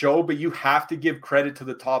on this show, but you have to give credit to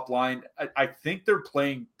the top line. I think they're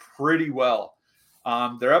playing pretty well.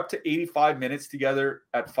 They're up to 85 minutes together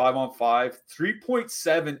at 5-on-5,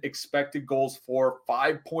 3.7 expected goals for,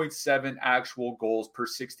 5.7 actual goals per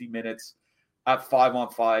 60 minutes at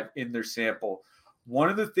 5-on-5 in their sample. One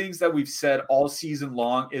of the things that we've said all season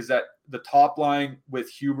long is that the top line with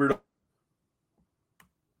Hubert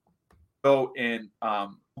and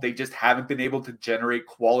they just haven't been able to generate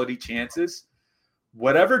quality chances.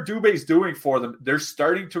 Whatever Dubé's doing for them, they're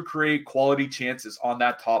starting to create quality chances on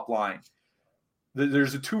that top line.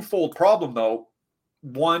 There's a twofold problem, though.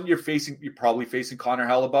 One, you're probably facing Connor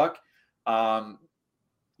Hellebuyck. Him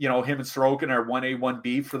and Sorokin are 1A,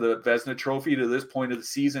 1B for the Vezina Trophy to this point of the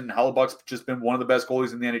season. Hellebuyck's just been one of the best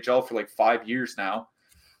goalies in the NHL for like 5 years now.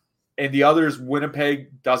 And the other is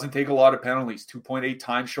Winnipeg doesn't take a lot of penalties, 2.8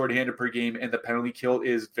 times shorthanded per game, and the penalty kill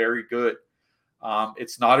is very good.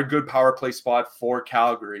 It's not a good power play spot for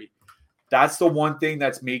Calgary. That's the one thing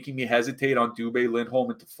that's making me hesitate on Dubé, Lindholm,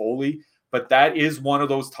 and Toffoli. But that is one of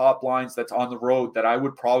those top lines that's on the road that I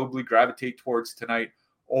would probably gravitate towards tonight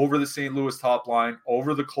over the St. Louis top line,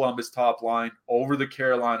 over the Columbus top line, over the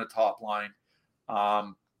Carolina top line.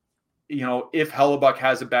 If Hellebuyck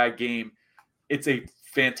has a bad game, it's a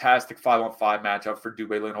fantastic 5-on-5 matchup for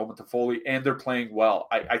Dubé, Lindholm, and Toffoli, and they're playing well.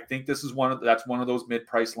 I think this is one of those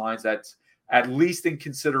mid-price lines that's at least in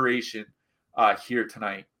consideration here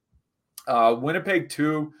tonight. Winnipeg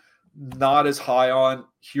 2, not as high on.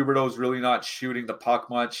 Huberdeau's really not shooting the puck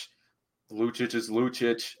much. Lucic is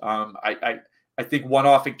Lucic. I think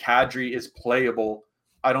one-off in Kadri is playable.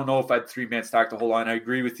 I don't know if I'd three-man stack the whole line. I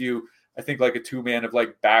agree with you. I think like a two-man of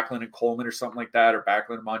like Backlund and Coleman or something like that, or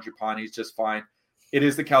Backlund and Mangiapane is just fine. It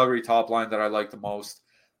is the Calgary top line that I like the most.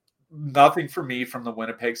 Nothing for me from the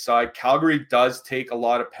Winnipeg side. Calgary does take a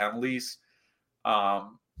lot of penalties.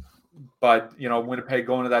 But, Winnipeg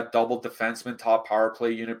going to that double defenseman top power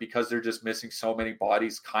play unit because they're just missing so many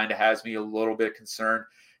bodies kind of has me a little bit concerned.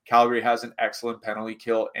 Calgary has an excellent penalty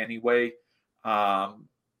kill anyway.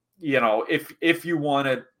 If you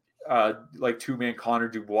wanted like two-man Connor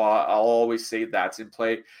Dubois, I'll always say that's in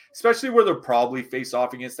play, especially where they'll probably face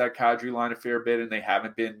off against that Kadri line a fair bit and they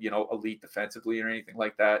haven't been, elite defensively or anything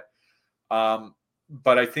like that.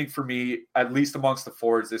 But I think for me, at least amongst the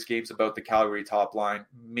forwards, this game's about the Calgary top line,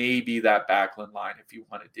 maybe that Backlund line if you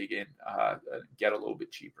want to dig in, get a little bit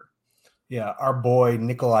cheaper. Yeah, our boy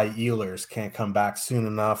Nikolai Ehlers can't come back soon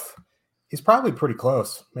enough. He's probably pretty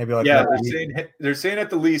close. Maybe like they're saying at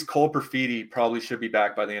the least Cole Perfidi probably should be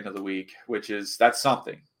back by the end of the week, that's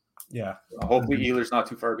something. Yeah. Hopefully Ehlers not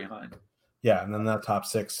too far behind. Yeah, and then that top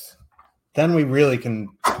six. Then we really can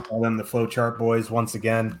call them the flow chart boys once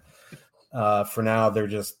again. For now, they're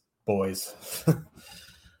just boys.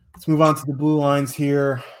 Let's move on to the blue lines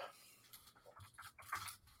here.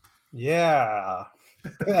 Yeah.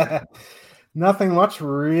 Nothing much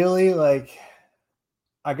really.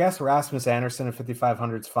 I guess Rasmus Anderson at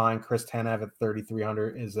 5,500 is fine. Chris Tanev at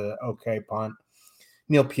 3,300 is a okay punt.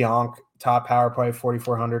 Neil Pionk, top power play,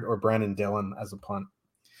 4,400, or Brandon Dillon as a punt.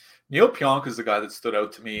 Neil Pionk is the guy that stood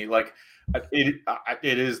out to me. It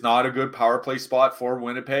is not a good power play spot for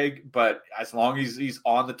Winnipeg, but as long as he's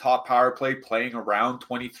on the top power play, playing around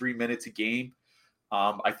 23 minutes a game,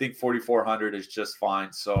 I think 4,400 is just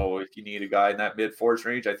fine. So if you need a guy in that mid-force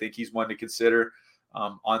range, I think he's one to consider.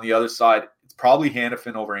 On the other side, it's probably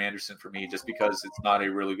Hannafin over Anderson for me, just because it's not a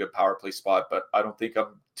really good power play spot, but I don't think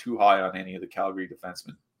I'm too high on any of the Calgary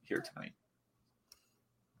defensemen here tonight.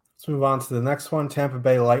 Let's move on to the next one. Tampa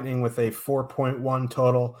Bay Lightning with a 4.1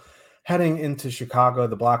 total. Heading into Chicago,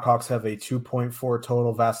 the Blackhawks have a 2.4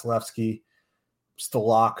 total. Vasilevsky, still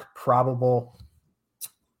lock, probable.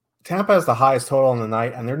 Tampa has the highest total on the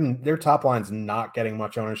night, and their top line's not getting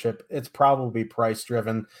much ownership. It's probably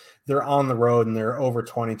price-driven. They're on the road, and they're over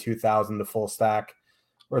 22,000 to full stack,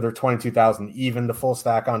 or they're 22,000 even to full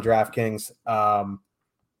stack on DraftKings.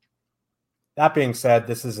 That being said,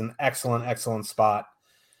 this is an excellent, excellent spot.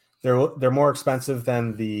 They're more expensive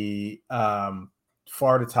than the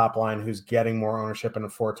Florida top line, who's getting more ownership in a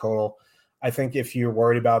 4 total. I think if you're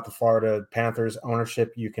worried about the Florida Panthers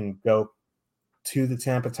ownership, you can go to the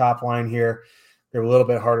Tampa top line here. They're a little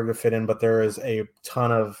bit harder to fit in, but there is a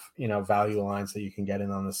ton of value lines that you can get in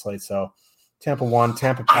on the slate. So Tampa 1,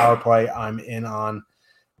 Tampa power play, I'm in on.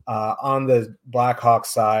 On the Blackhawks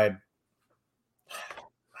side,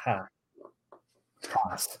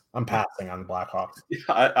 pass. I'm passing on the Blackhawks.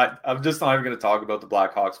 I'm just not even going to talk about the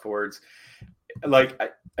Blackhawks forwards.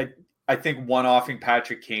 I think one-offing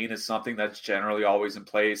Patrick Kane is something that's generally always in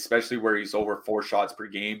play, especially where he's over 4 shots per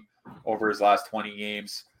game over his last 20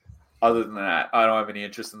 games. Other than that, I don't have any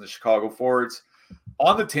interest in the Chicago forwards.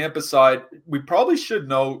 On the Tampa side, we probably should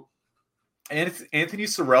know Anthony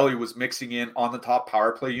Cirelli was mixing in on the top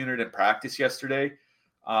power play unit in practice yesterday.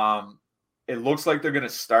 It looks like they're going to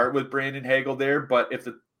start with Brandon Hagel there, but if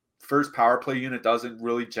the first power play unit doesn't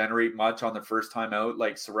really generate much on the first time out,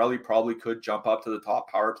 Cirelli probably could jump up to the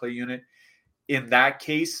top power play unit. In that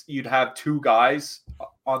case, you'd have 2 guys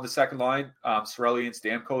on the second line, Cirelli and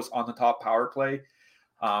Stamkos on the top power play.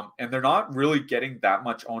 And they're not really getting that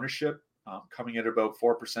much ownership, coming at about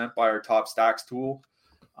 4% by our top stacks tool.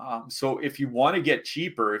 So if you want to get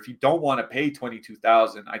cheaper, if you don't want to pay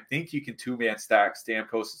 $22,000, I think you can two-man stack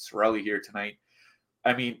Stamkos and Cirelli here tonight.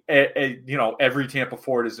 I mean, every Tampa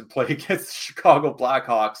forward is in play against the Chicago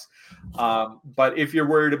Blackhawks. But if you're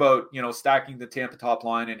worried about, stacking the Tampa top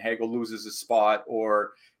line and Hagel loses his spot,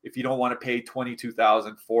 or if you don't want to pay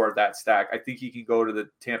 $22,000 for that stack, I think you can go to the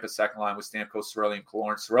Tampa second line with Stamkos, Cirelli, and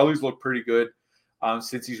Killorn. Cirelli's looked pretty good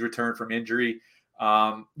since he's returned from injury.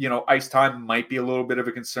 Ice time might be a little bit of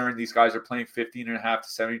a concern. These guys are playing 15.5 to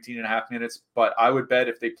 17.5 minutes, but I would bet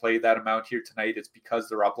if they play that amount here tonight, it's because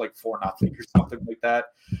they're up like 4-0 or something like that.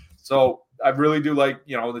 So I really do like,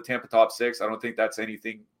 the Tampa top six. I don't think that's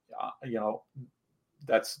anything,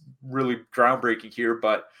 that's really groundbreaking here,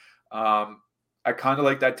 but I kind of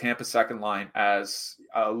like that Tampa second line as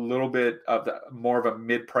a little bit of more of a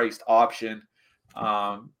mid-priced option.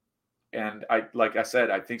 And like I said,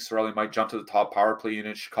 I think Cirelli might jump to the top power play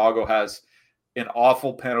unit. Chicago has an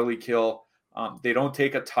awful penalty kill. They don't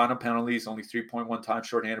take a ton of penalties, only 3.1 times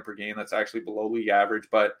shorthanded per game. That's actually below league average,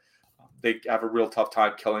 but they have a real tough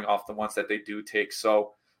time killing off the ones that they do take.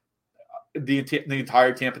 So the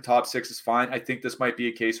entire Tampa top six is fine. I think this might be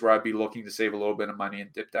a case where I'd be looking to save a little bit of money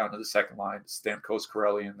and dip down to the second line, Stamkos,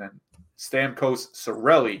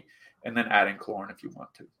 Cirelli, and then add in Killorn if you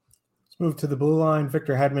want to. Let's move to the blue line.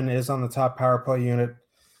 Victor Hedman is on the top power play unit.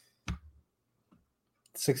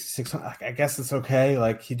 66. I guess it's okay.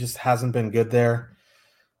 Like, he just hasn't been good there.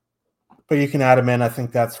 But you can add him in. I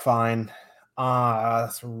think that's fine.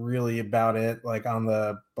 That's really about it. Like, on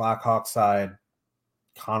the Blackhawks side,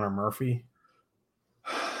 Connor Murphy.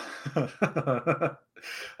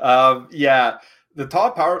 Yeah. The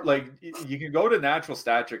top power, like, you can go to Natural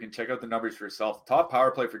Stat Trick and check out the numbers for yourself. The top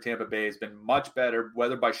power play for Tampa Bay has been much better,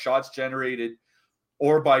 whether by shots generated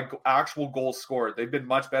or by actual goals scored. They've been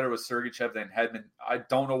much better with Sergachev than Hedman. I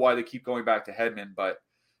don't know why they keep going back to Hedman, but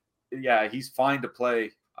yeah, he's fine to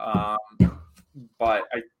play. But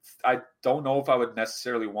I don't know if I would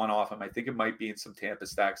necessarily one-off him. I think it might be in some Tampa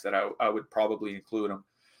stacks that I would probably include him.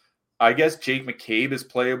 I guess Jake McCabe is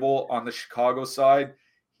playable on the Chicago side.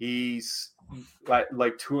 He's like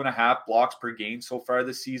 2.5 blocks per game so far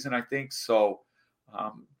this season, I think. So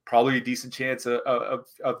probably a decent chance of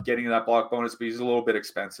getting that block bonus, but he's a little bit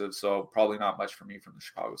expensive. So probably not much for me from the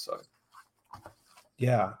Chicago side.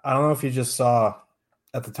 Yeah. I don't know if you just saw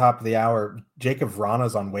at the top of the hour, Jacob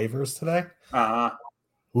Vrana's on waivers today.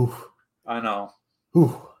 Ooh. I know.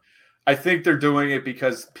 Ooh. I think they're doing it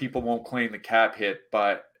because people won't claim the cap hit,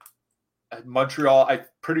 but Montreal, I'm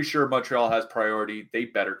pretty sure Montreal has priority. They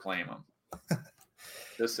better claim him.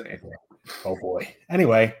 Just saying. Oh boy.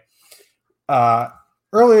 Anyway,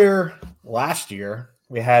 earlier last year,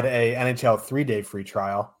 we had a NHL 3-day free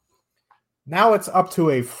trial. Now it's up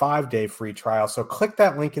to a 5-day free trial. So click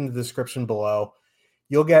that link in the description below.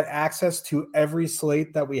 You'll get access to every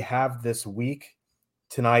slate that we have this week,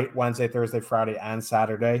 tonight, Wednesday, Thursday, Friday, and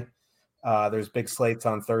Saturday. There's big slates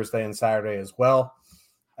on Thursday and Saturday as well.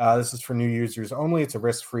 This is for new users only. It's a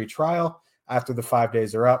risk-free trial. After the 5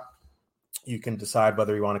 days are up, you can decide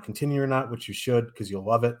whether you want to continue or not, which you should because you'll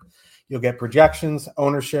love it. You'll get projections,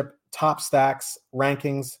 ownership, top stacks,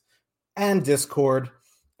 rankings, and Discord.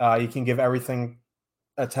 You can give everything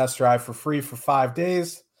a test drive for free for 5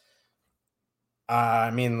 days.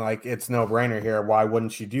 I mean, like, it's no brainer here. Why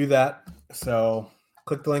wouldn't you do that? So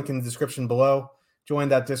click the link in the description below. Join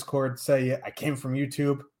that Discord. Say, I came from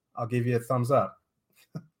YouTube. I'll give you a thumbs up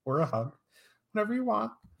or a hug, whatever you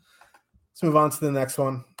want. Let's move on to the next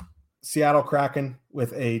one. Seattle Kraken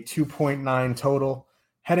with a 2.9 total.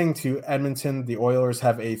 Heading to Edmonton, the Oilers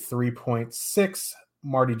have a 3.6.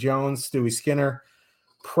 Marty Jones, Stewie Skinner,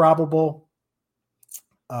 probable.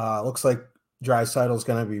 Looks like Draisaitl's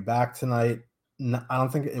going to be back tonight. I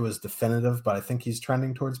don't think it was definitive, but I think he's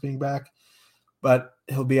trending towards being back. But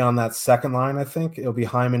he'll be on that second line, I think. It'll be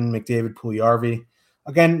Hyman, McDavid, Puljujarvi.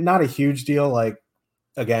 Again, not a huge deal. Like,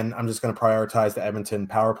 again, I'm just going to prioritize the Edmonton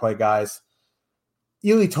power play guys.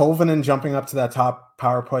 Eli Tolvanen jumping up to that top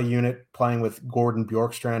power play unit, playing with Gordon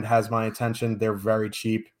Bjorkstrand, has my attention. They're very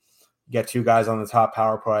cheap. You get two guys on the top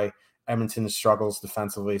power play. Edmonton struggles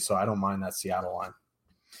defensively, so I don't mind that Seattle line.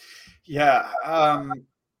 Yeah,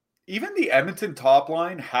 even the Edmonton top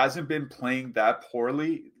line hasn't been playing that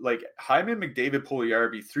poorly. Like, Hyman, McDavid,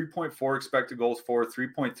 Puljujarvi, 3.4 expected goals for,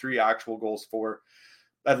 3.3 actual goals for.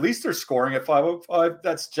 At least they're scoring at 505.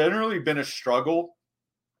 That's generally been a struggle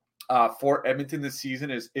for Edmonton this season,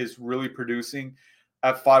 is really producing.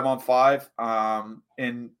 at 5-on-5.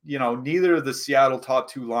 And, neither of the Seattle top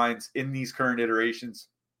two lines in these current iterations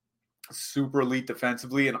super elite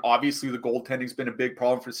defensively. And obviously the goaltending has been a big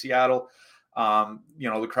problem for Seattle.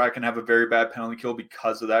 The Kraken have a very bad penalty kill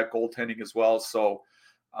because of that goaltending as well. So,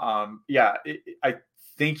 I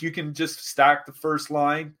think you can just stack the first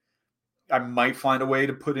line. I might find a way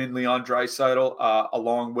to put in Leon Draisaitl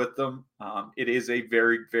along with them. It is a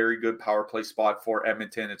very, very good power play spot for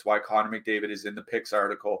Edmonton. It's why Connor McDavid is in the picks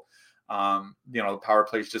article. The power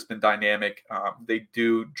play has just been dynamic. They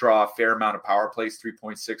do draw a fair amount of power plays,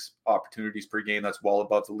 3.6 opportunities per game. That's well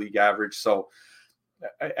above the league average. So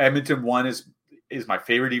Edmonton 1 is my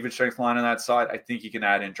favorite even strength line on that side. I think you can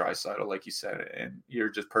add in Draisaitl, like you said, and you're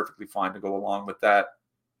just perfectly fine to go along with that.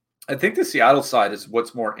 I think the Seattle side is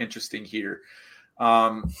what's more interesting here.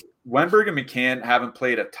 Wenberg and McCann haven't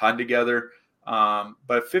played a ton together,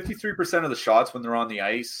 but 53% of the shots when they're on the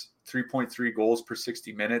ice, 3.3 goals per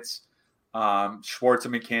 60 minutes. Schwartz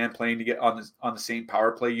and McCann playing to get on the same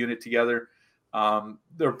power play unit together.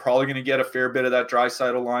 They're probably going to get a fair bit of that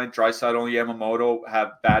Draisaitl line. Draisaitl and Yamamoto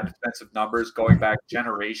have bad defensive numbers going back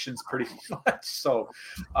generations pretty much. So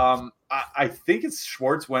I think it's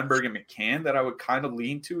Schwartz, Wenberg, and McCann that I would kind of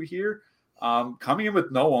lean to here. Coming in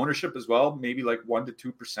with no ownership as well, maybe like 1%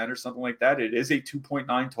 to 2% or something like that. It is a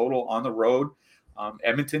 2.9 total on the road.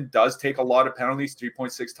 Edmonton does take a lot of penalties,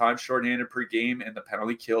 3.6 times shorthanded per game, and the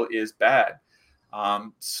penalty kill is bad.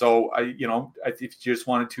 So if you just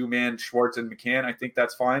want a two-man Schwartz and McCann, I think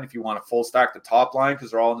that's fine. If you want to full stack the top line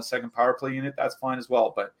because they're all in the second power play unit, that's fine as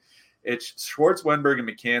well. But it's Schwartz, Wenberg, and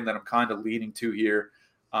McCann that I'm kind of leaning to here.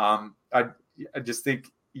 I just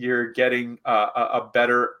think you're getting a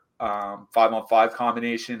better 5-on-5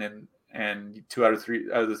 combination and 2 out of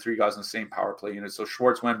the three guys in the same power play unit. So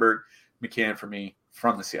Schwartz, Wenberg, McCann for me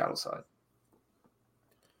from the Seattle side.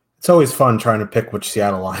 It's always fun trying to pick which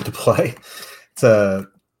Seattle line to play. It's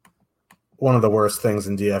one of the worst things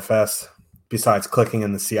in DFS besides clicking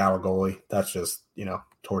in the Seattle goalie. That's just,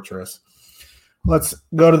 torturous. Let's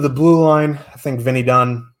go to the blue line. I think Vinny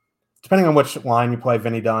Dunn, depending on which line you play,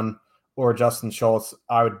 Vinny Dunn or Justin Schultz,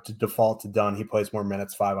 I would default to Dunn. He plays more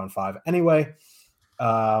minutes 5-on-5. Anyway,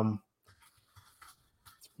 about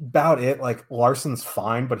it. Like Larson's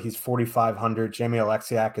fine, but he's 4,500. Jamie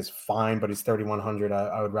Alexiak is fine, but he's 3,100.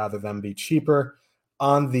 I would rather them be cheaper.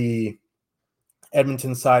 On the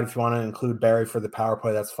Edmonton side, if you want to include Barry for the power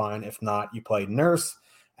play, that's fine. If not, you play Nurse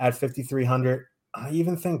at 5,300. I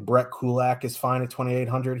even think Brett Kulak is fine at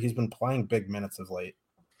 2,800. He's been playing big minutes of late.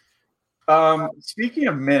 Speaking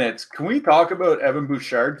of minutes, can we talk about Evan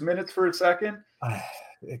Bouchard's minutes for a second?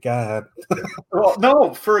 Go ahead. Well,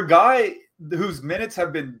 no, for a guy whose minutes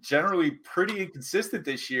have been generally pretty inconsistent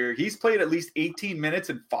this year, he's played at least 18 minutes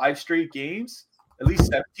in 5 straight games. At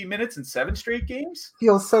least 17 minutes in 7 straight games.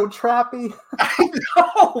 Feels so trappy. I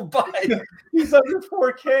know, but he's under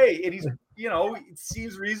 4K, and he's, it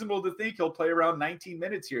seems reasonable to think he'll play around 19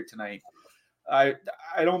 minutes here tonight. I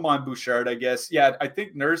don't mind Bouchard, I guess. Yeah, I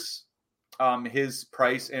think Nurse, his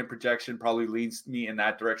price and projection probably leads me in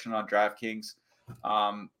that direction on DraftKings.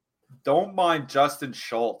 Don't mind Justin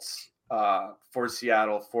Schultz for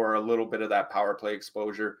Seattle for a little bit of that power play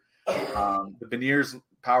exposure. The Beniers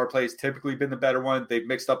power play has typically been the better one. They've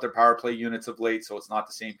mixed up their power play units of late, so it's not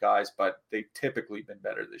the same guys, but they've typically been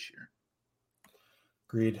better this year.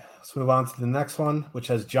 Agreed. Let's move on to the next one, which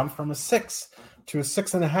has jumped from a 6 to a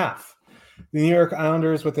 6.5. The New York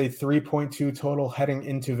Islanders with a 3.2 total heading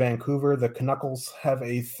into Vancouver. The Canucks have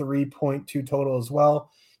a 3.2 total as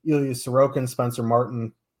well. Ilya Sorokin, Spencer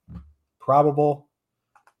Martin, probable.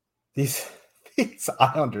 These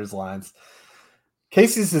Islanders lines.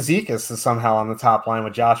 Casey Zizekas is somehow on the top line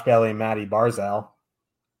with Josh Bailey and Matty Barzal.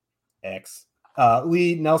 X.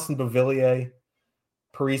 Lee, Nelson Beauvillier,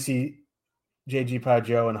 Parisi, JG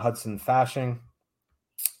Pajot, and Hudson Fasching.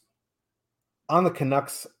 On the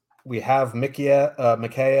Canucks, we have Mikheyev,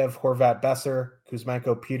 Horvat, Besser,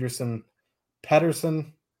 Kuzmenko, Peterson,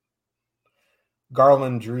 Pedersen,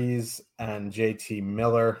 Garland, Dries, and JT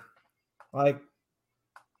Miller. Like,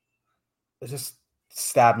 it just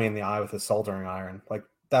stabbed me in the eye with a soldering iron. Like,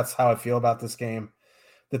 that's how I feel about this game.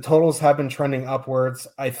 The totals have been trending upwards.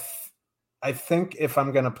 I think if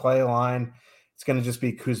I'm going to play a line, it's going to just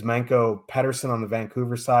be Kuzmenko, Pedersen on the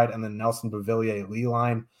Vancouver side, and then Nelson Beauvillier, Lee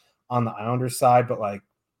line on the Islanders side. But, like,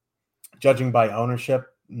 judging by ownership,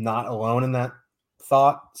 not alone in that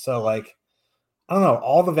thought. So, like, I don't know.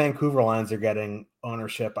 All the Vancouver lines are getting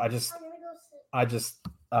ownership. I just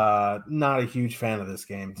not a huge fan of this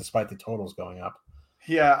game, despite the totals going up.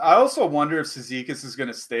 Yeah, I also wonder if Zizekas is going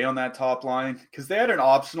to stay on that top line because they had an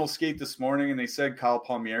optional skate this morning and they said Kyle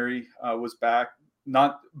Palmieri was back.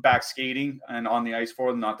 not back skating and on the ice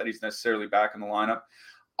for them. Not that he's necessarily back in the lineup.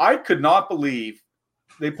 I could not believe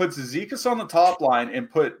they put Zizekas on the top line and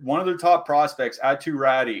put one of their top prospects, Atu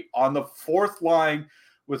Ratty, on the fourth line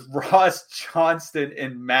with Ross Johnston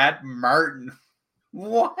and Matt Martin.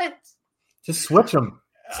 What? Just switch them.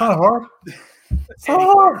 It's not hard. It's not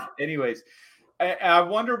hard. Anyways, I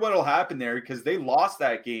wonder what will happen there because they lost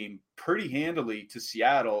that game pretty handily to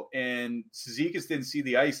Seattle, and Zizekas didn't see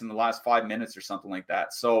the ice in the last 5 minutes or something like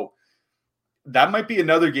that. So that might be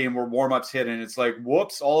another game where warm-ups hit, and it's like,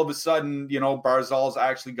 whoops, all of a sudden, Barzal's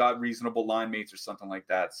actually got reasonable line mates or something like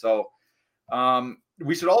that. So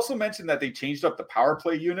we should also mention that they changed up the power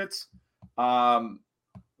play units. One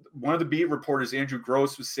of the beat reporters, Andrew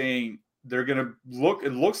Gross, was saying they're going to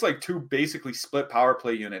it looks like two basically split power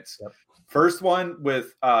play units. Yep. First one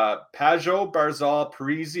with Pajot, Barzal,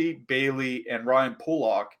 Parise, Bailey, and Ryan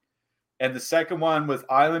Pulock. And the second one with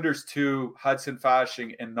Islanders 2, Hudson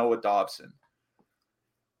Fasching, and Noah Dobson.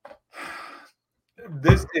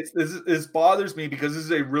 This bothers me because this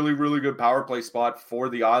is a really, really good power play spot for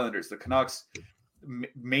the Islanders. The Canucks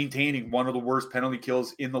maintaining one of the worst penalty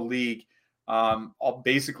kills in the league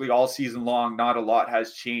basically all season long. Not a lot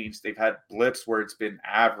has changed. They've had blips where it's been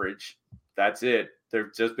average. That's it.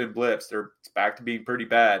 There've just been blips. It's back to being pretty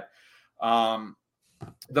bad.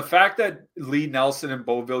 The fact that Lee Nelson and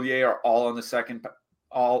Beauvillier are all on the second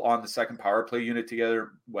power play unit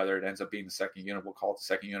together, whether it ends up being the second unit, we'll call it the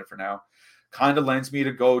second unit for now, kind of lends me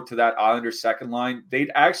to go to that Islanders second line.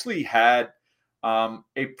 They'd actually had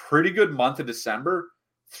a pretty good month of December,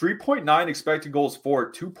 3.9 expected goals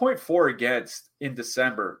for, 2.4 against in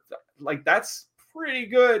December. Like, that's pretty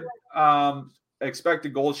good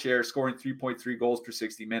expected goal share, scoring 3.3 goals per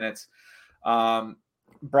 60 minutes.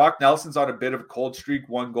 Brock Nelson's on a bit of a cold streak,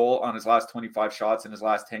 1 goal on his last 25 shots in his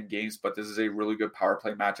last 10 games, but this is a really good power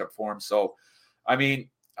play matchup for him. So, I mean,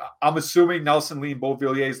 I'm assuming Nelson, Lee, and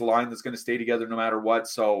Beauvillier is the line that's going to stay together no matter what.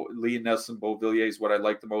 So Lee and Nelson, Beauvillier is what I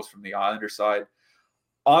like the most from the Islander side.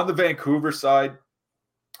 On the Vancouver side,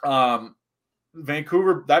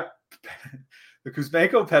 Vancouver, the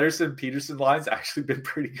Kuzmenko, Pettersson, Peterson line's actually been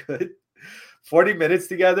pretty good. 40 minutes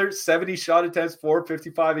together, 70 shot attempts for,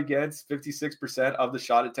 55 against, 56% of the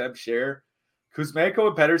shot attempt share. Kuzmenko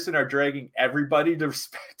and Pettersson are dragging everybody to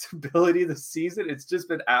respectability this season. It's just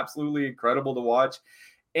been absolutely incredible to watch.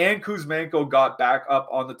 And Kuzmenko got back up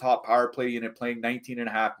on the top power play unit, playing 19 and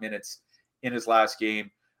a half minutes in his last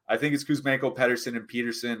game. I think it's Kuzmenko, Pettersson, and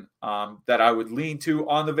Peterson that I would lean to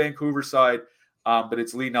on the Vancouver side, but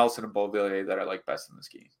it's Lee Nelson and Beauvillier that I like best in this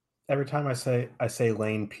game. Every time I say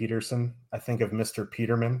Lane Peterson, I think of Mr.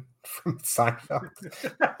 Peterman from Seinfeld.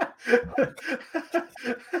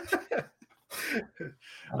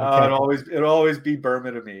 It'll always be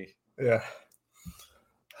Berman to me. Yeah.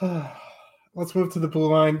 Let's move to the blue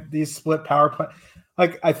line. These split power play.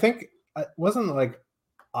 Like, I think wasn't like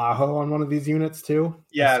Aho on one of these units too?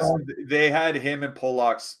 Yeah, so they had him and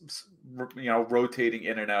Pollock's, rotating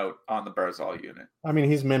in and out on the Barzal unit. I mean,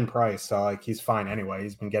 he's min price, so like he's fine anyway.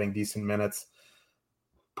 He's been getting decent minutes.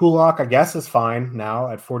 Pulock, I guess, is fine now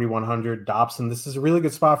at 4,100. Dobson, this is a really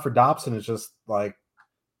good spot for Dobson. It's just like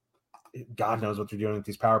God knows what they're doing with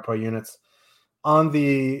these power play units. On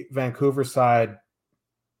the Vancouver side,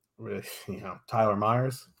 Tyler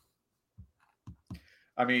Myers.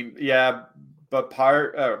 I mean, yeah, but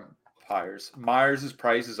Myers'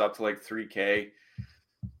 price is up to like $3K.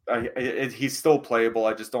 He's still playable.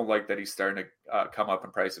 I just don't like that he's starting to come up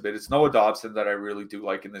in price a bit. It's Noah Dobson that I really do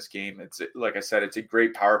like in this game. It's like I said, it's a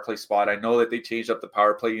great power play spot. I know that they changed up the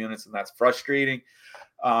power play units, and that's frustrating.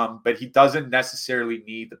 But he doesn't necessarily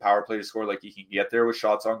need the power play to score. Like, he can get there with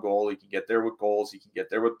shots on goal. He can get there with goals. He can get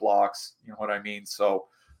there with blocks. You know what I mean? So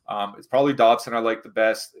it's probably Dobson I like the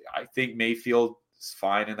best. I think Mayfield is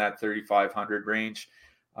fine in that 3,500 range.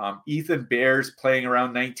 Ethan Bear's playing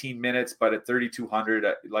around 19 minutes, but at 3,200,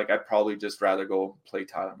 I'd probably just rather go play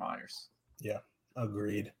Tyler Myers. Yeah,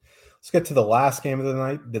 agreed. Let's get to the last game of the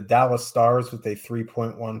night. The Dallas Stars with a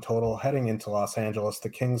 3.1 total heading into Los Angeles. The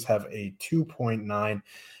Kings have a 2.9.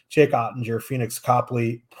 Jake Ottinger, Phoenix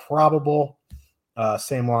Copley, probable.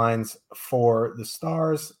 Same lines for the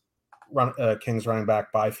Stars. Kings running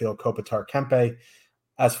back Byfield, Kopitar, Kempe.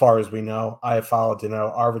 As far as we know, Iafallo,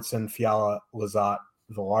 Dano, Arvidsson, Fiala, Lizotte,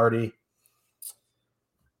 Velarde.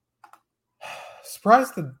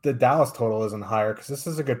 Surprised the Dallas total isn't higher because this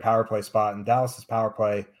is a good power play spot, and Dallas's power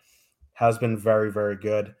play has been very, very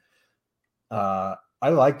good. I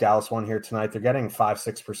like Dallas one here tonight. They're getting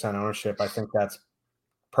 5-6% ownership. I think that's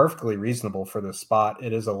perfectly reasonable for this spot.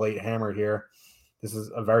 It is a late hammer here. This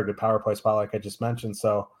is a very good power play spot, like I just mentioned.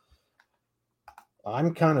 So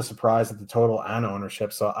I'm kind of surprised at the total and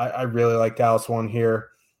ownership, so I really like Dallas one here.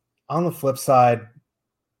 On the flip side,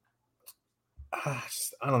 I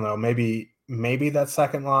don't know, maybe that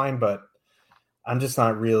second line, but I'm just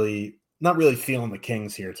not really feeling the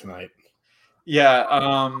Kings here tonight.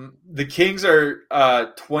 Yeah, the Kings are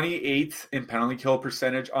 28th in penalty kill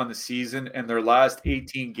percentage on the season, and their last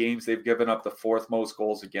 18 games, they've given up the fourth most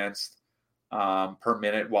goals against per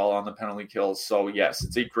minute while on the penalty kills. So, yes,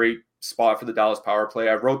 it's a great spot for the Dallas power play.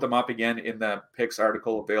 I wrote them up again in the picks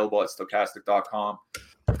article available at stochastic.com.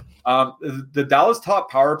 The Dallas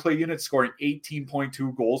top power play unit scoring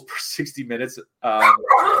 18.2 goals per 60 minutes before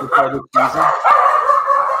the season.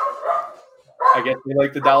 I guess they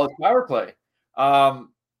like the Dallas power play.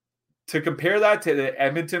 To compare that to the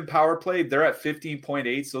Edmonton power play, they're at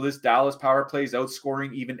 15.8. So this Dallas power play is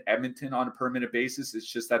outscoring even Edmonton on a per minute basis.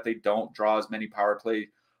 It's just that they don't draw as many power play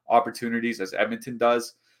opportunities as Edmonton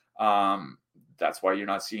does. That's why you're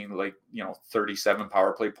not seeing 37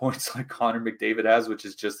 power play points like Connor McDavid has, which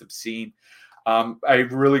is just obscene. A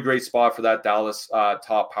really great spot for that Dallas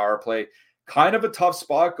top power play. Kind of a tough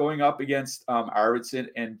spot going up against Arvidsson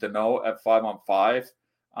and Danault at 5-on-5.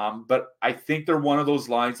 But I think they're one of those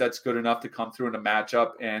lines that's good enough to come through in a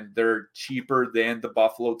matchup, and they're cheaper than the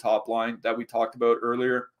Buffalo top line that we talked about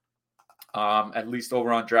earlier, at least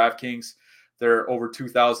over on DraftKings. They're over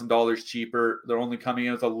 $2,000 cheaper. They're only coming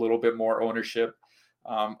in with a little bit more ownership.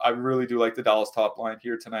 I really do like the Dallas top line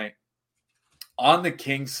here tonight. On the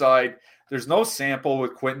Kings side, there's no sample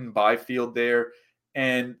with Quentin Byfield there.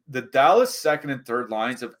 And the Dallas second and third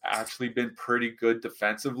lines have actually been pretty good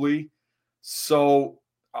defensively. So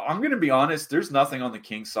I'm going to be honest, there's nothing on the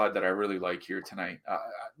Kings side that I really like here tonight.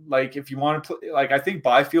 If you want to play, I think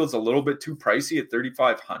Byfield's a little bit too pricey at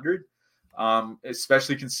 $3,500.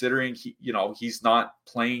 Especially considering he's not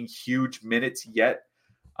playing huge minutes yet.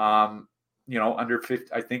 Under 50,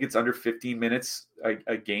 I think it's under 15 minutes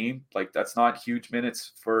a game. That's not huge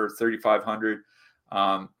minutes for 3,500.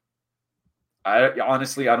 I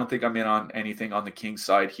don't think I'm in on anything on the Kings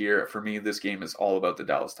side here. For me, this game is all about the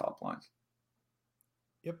Dallas top line.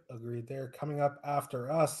 Yep, agreed there. Coming up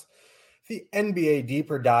after us, the NBA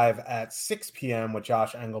Deeper Dive at 6 p.m. with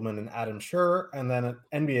Josh Engelman and Adam Schur, and then an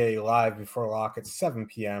NBA Live Before Lock at 7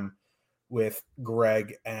 p.m. with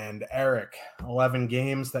Greg and Eric. 11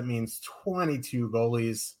 games, that means 22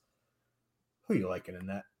 goalies. Who are you liking in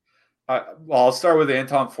that? I'll start with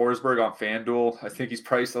Anton Forsberg on FanDuel. I think he's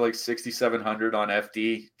priced at $6,700 on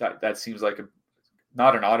FD. That seems like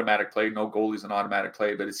not an automatic play. No goalie's an automatic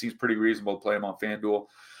play, but it seems pretty reasonable to play him on FanDuel.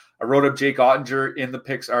 I wrote up Jake Ottinger in the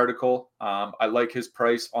picks article. I like his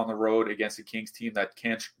price on the road against a Kings team that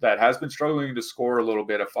has been struggling to score a little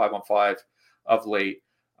bit at 5-on-5 of late.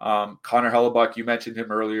 Connor Hellebuck, you mentioned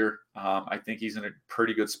him earlier. I think he's in a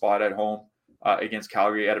pretty good spot at home against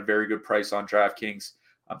Calgary at a very good price on DraftKings.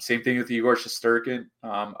 Same thing with Igor Shesterkin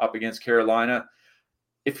up against Carolina.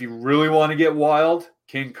 If you really want to get wild,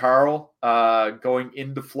 King Carl going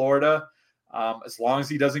into Florida. As long as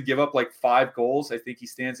he doesn't give up 5 goals, I think he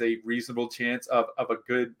stands a reasonable chance of a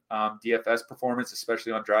good DFS performance,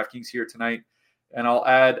 especially on DraftKings here tonight. And I'll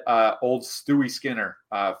add old Stewie Skinner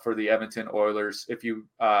for the Edmonton Oilers. If you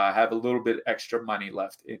have a little bit extra money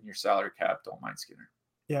left in your salary cap, don't mind Skinner.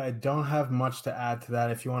 Yeah, I don't have much to add to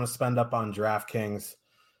that. If you want to spend up on DraftKings,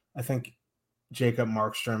 I think Jacob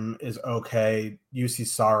Markstrom is okay. UC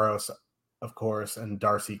Saros, of course, and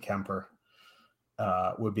Darcy Kemper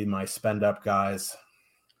would be my spend-up guys.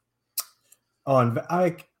 Oh, and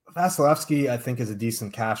Vasilevsky, I think, is a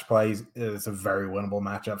decent cash play. It's a very winnable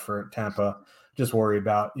matchup for Tampa. Just worry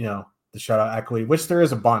about, the shutout equity, which there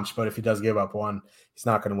is a bunch, but if he does give up one, he's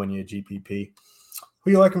not going to win you a GPP. Who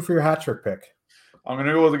are you liking for your hat trick pick? I'm going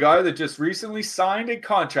to go with a guy that just recently signed a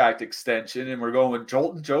contract extension, and we're going with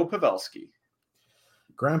Jolton Joe Pavelski.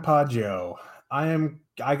 Grandpa Joe.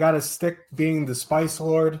 I got to stick being the Spice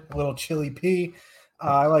Lord, a little chili P.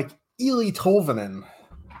 I like Eeli Tolvanen.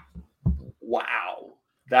 Wow.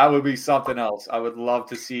 That would be something else. I would love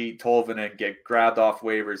to see Tolvanen get grabbed off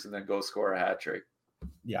waivers and then go score a hat trick.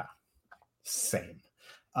 Yeah, same.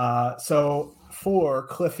 So for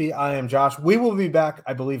Cliffy, I am Josh. We will be back,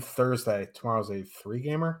 I believe, Thursday. Tomorrow's a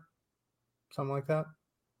 3-gamer, something like that.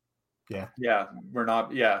 Yeah.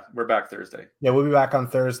 We're back Thursday. Yeah, we'll be back on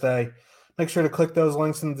Thursday. Make sure to click those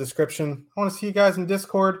links in the description. I want to see you guys in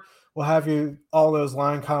Discord. We'll have you all those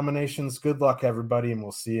line combinations. Good luck, everybody, and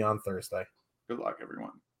we'll see you on Thursday. Good luck,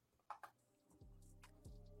 everyone.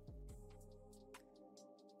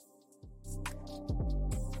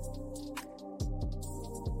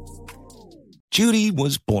 Judy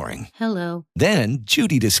was boring. Hello. Then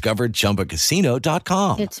Judy discovered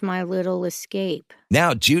ChumbaCasino.com. It's my little escape.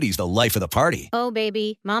 Now Judy's the life of the party. Oh,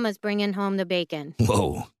 baby, mama's bringing home the bacon.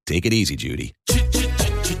 Whoa, take it easy, Judy.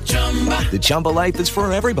 The Chumba life is for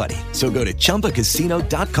everybody. So go to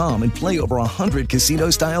ChumbaCasino.com and play over 100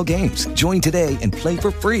 casino-style games. Join today and play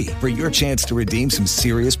for free for your chance to redeem some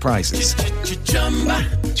serious prizes.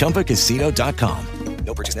 ChumbaCasino.com.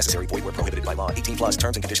 No purchase necessary. Void where prohibited by law. 18 plus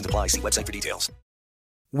terms and conditions apply. See website for details.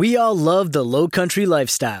 We all love the Low Country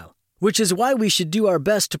lifestyle, which is why we should do our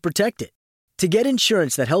best to protect it. To get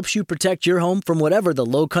insurance that helps you protect your home from whatever the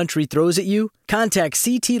Low Country throws at you, contact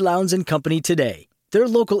CT Lowndes & Company today. Their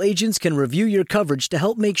local agents can review your coverage to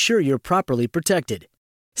help make sure you're properly protected.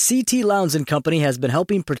 CT Lowndes & Company has been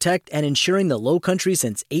helping protect and insuring the Low Country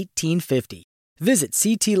since 1850. Visit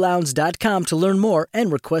ctlowndes.com to learn more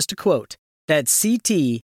and request a quote. That's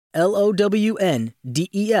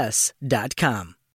CTLOWNDES.com.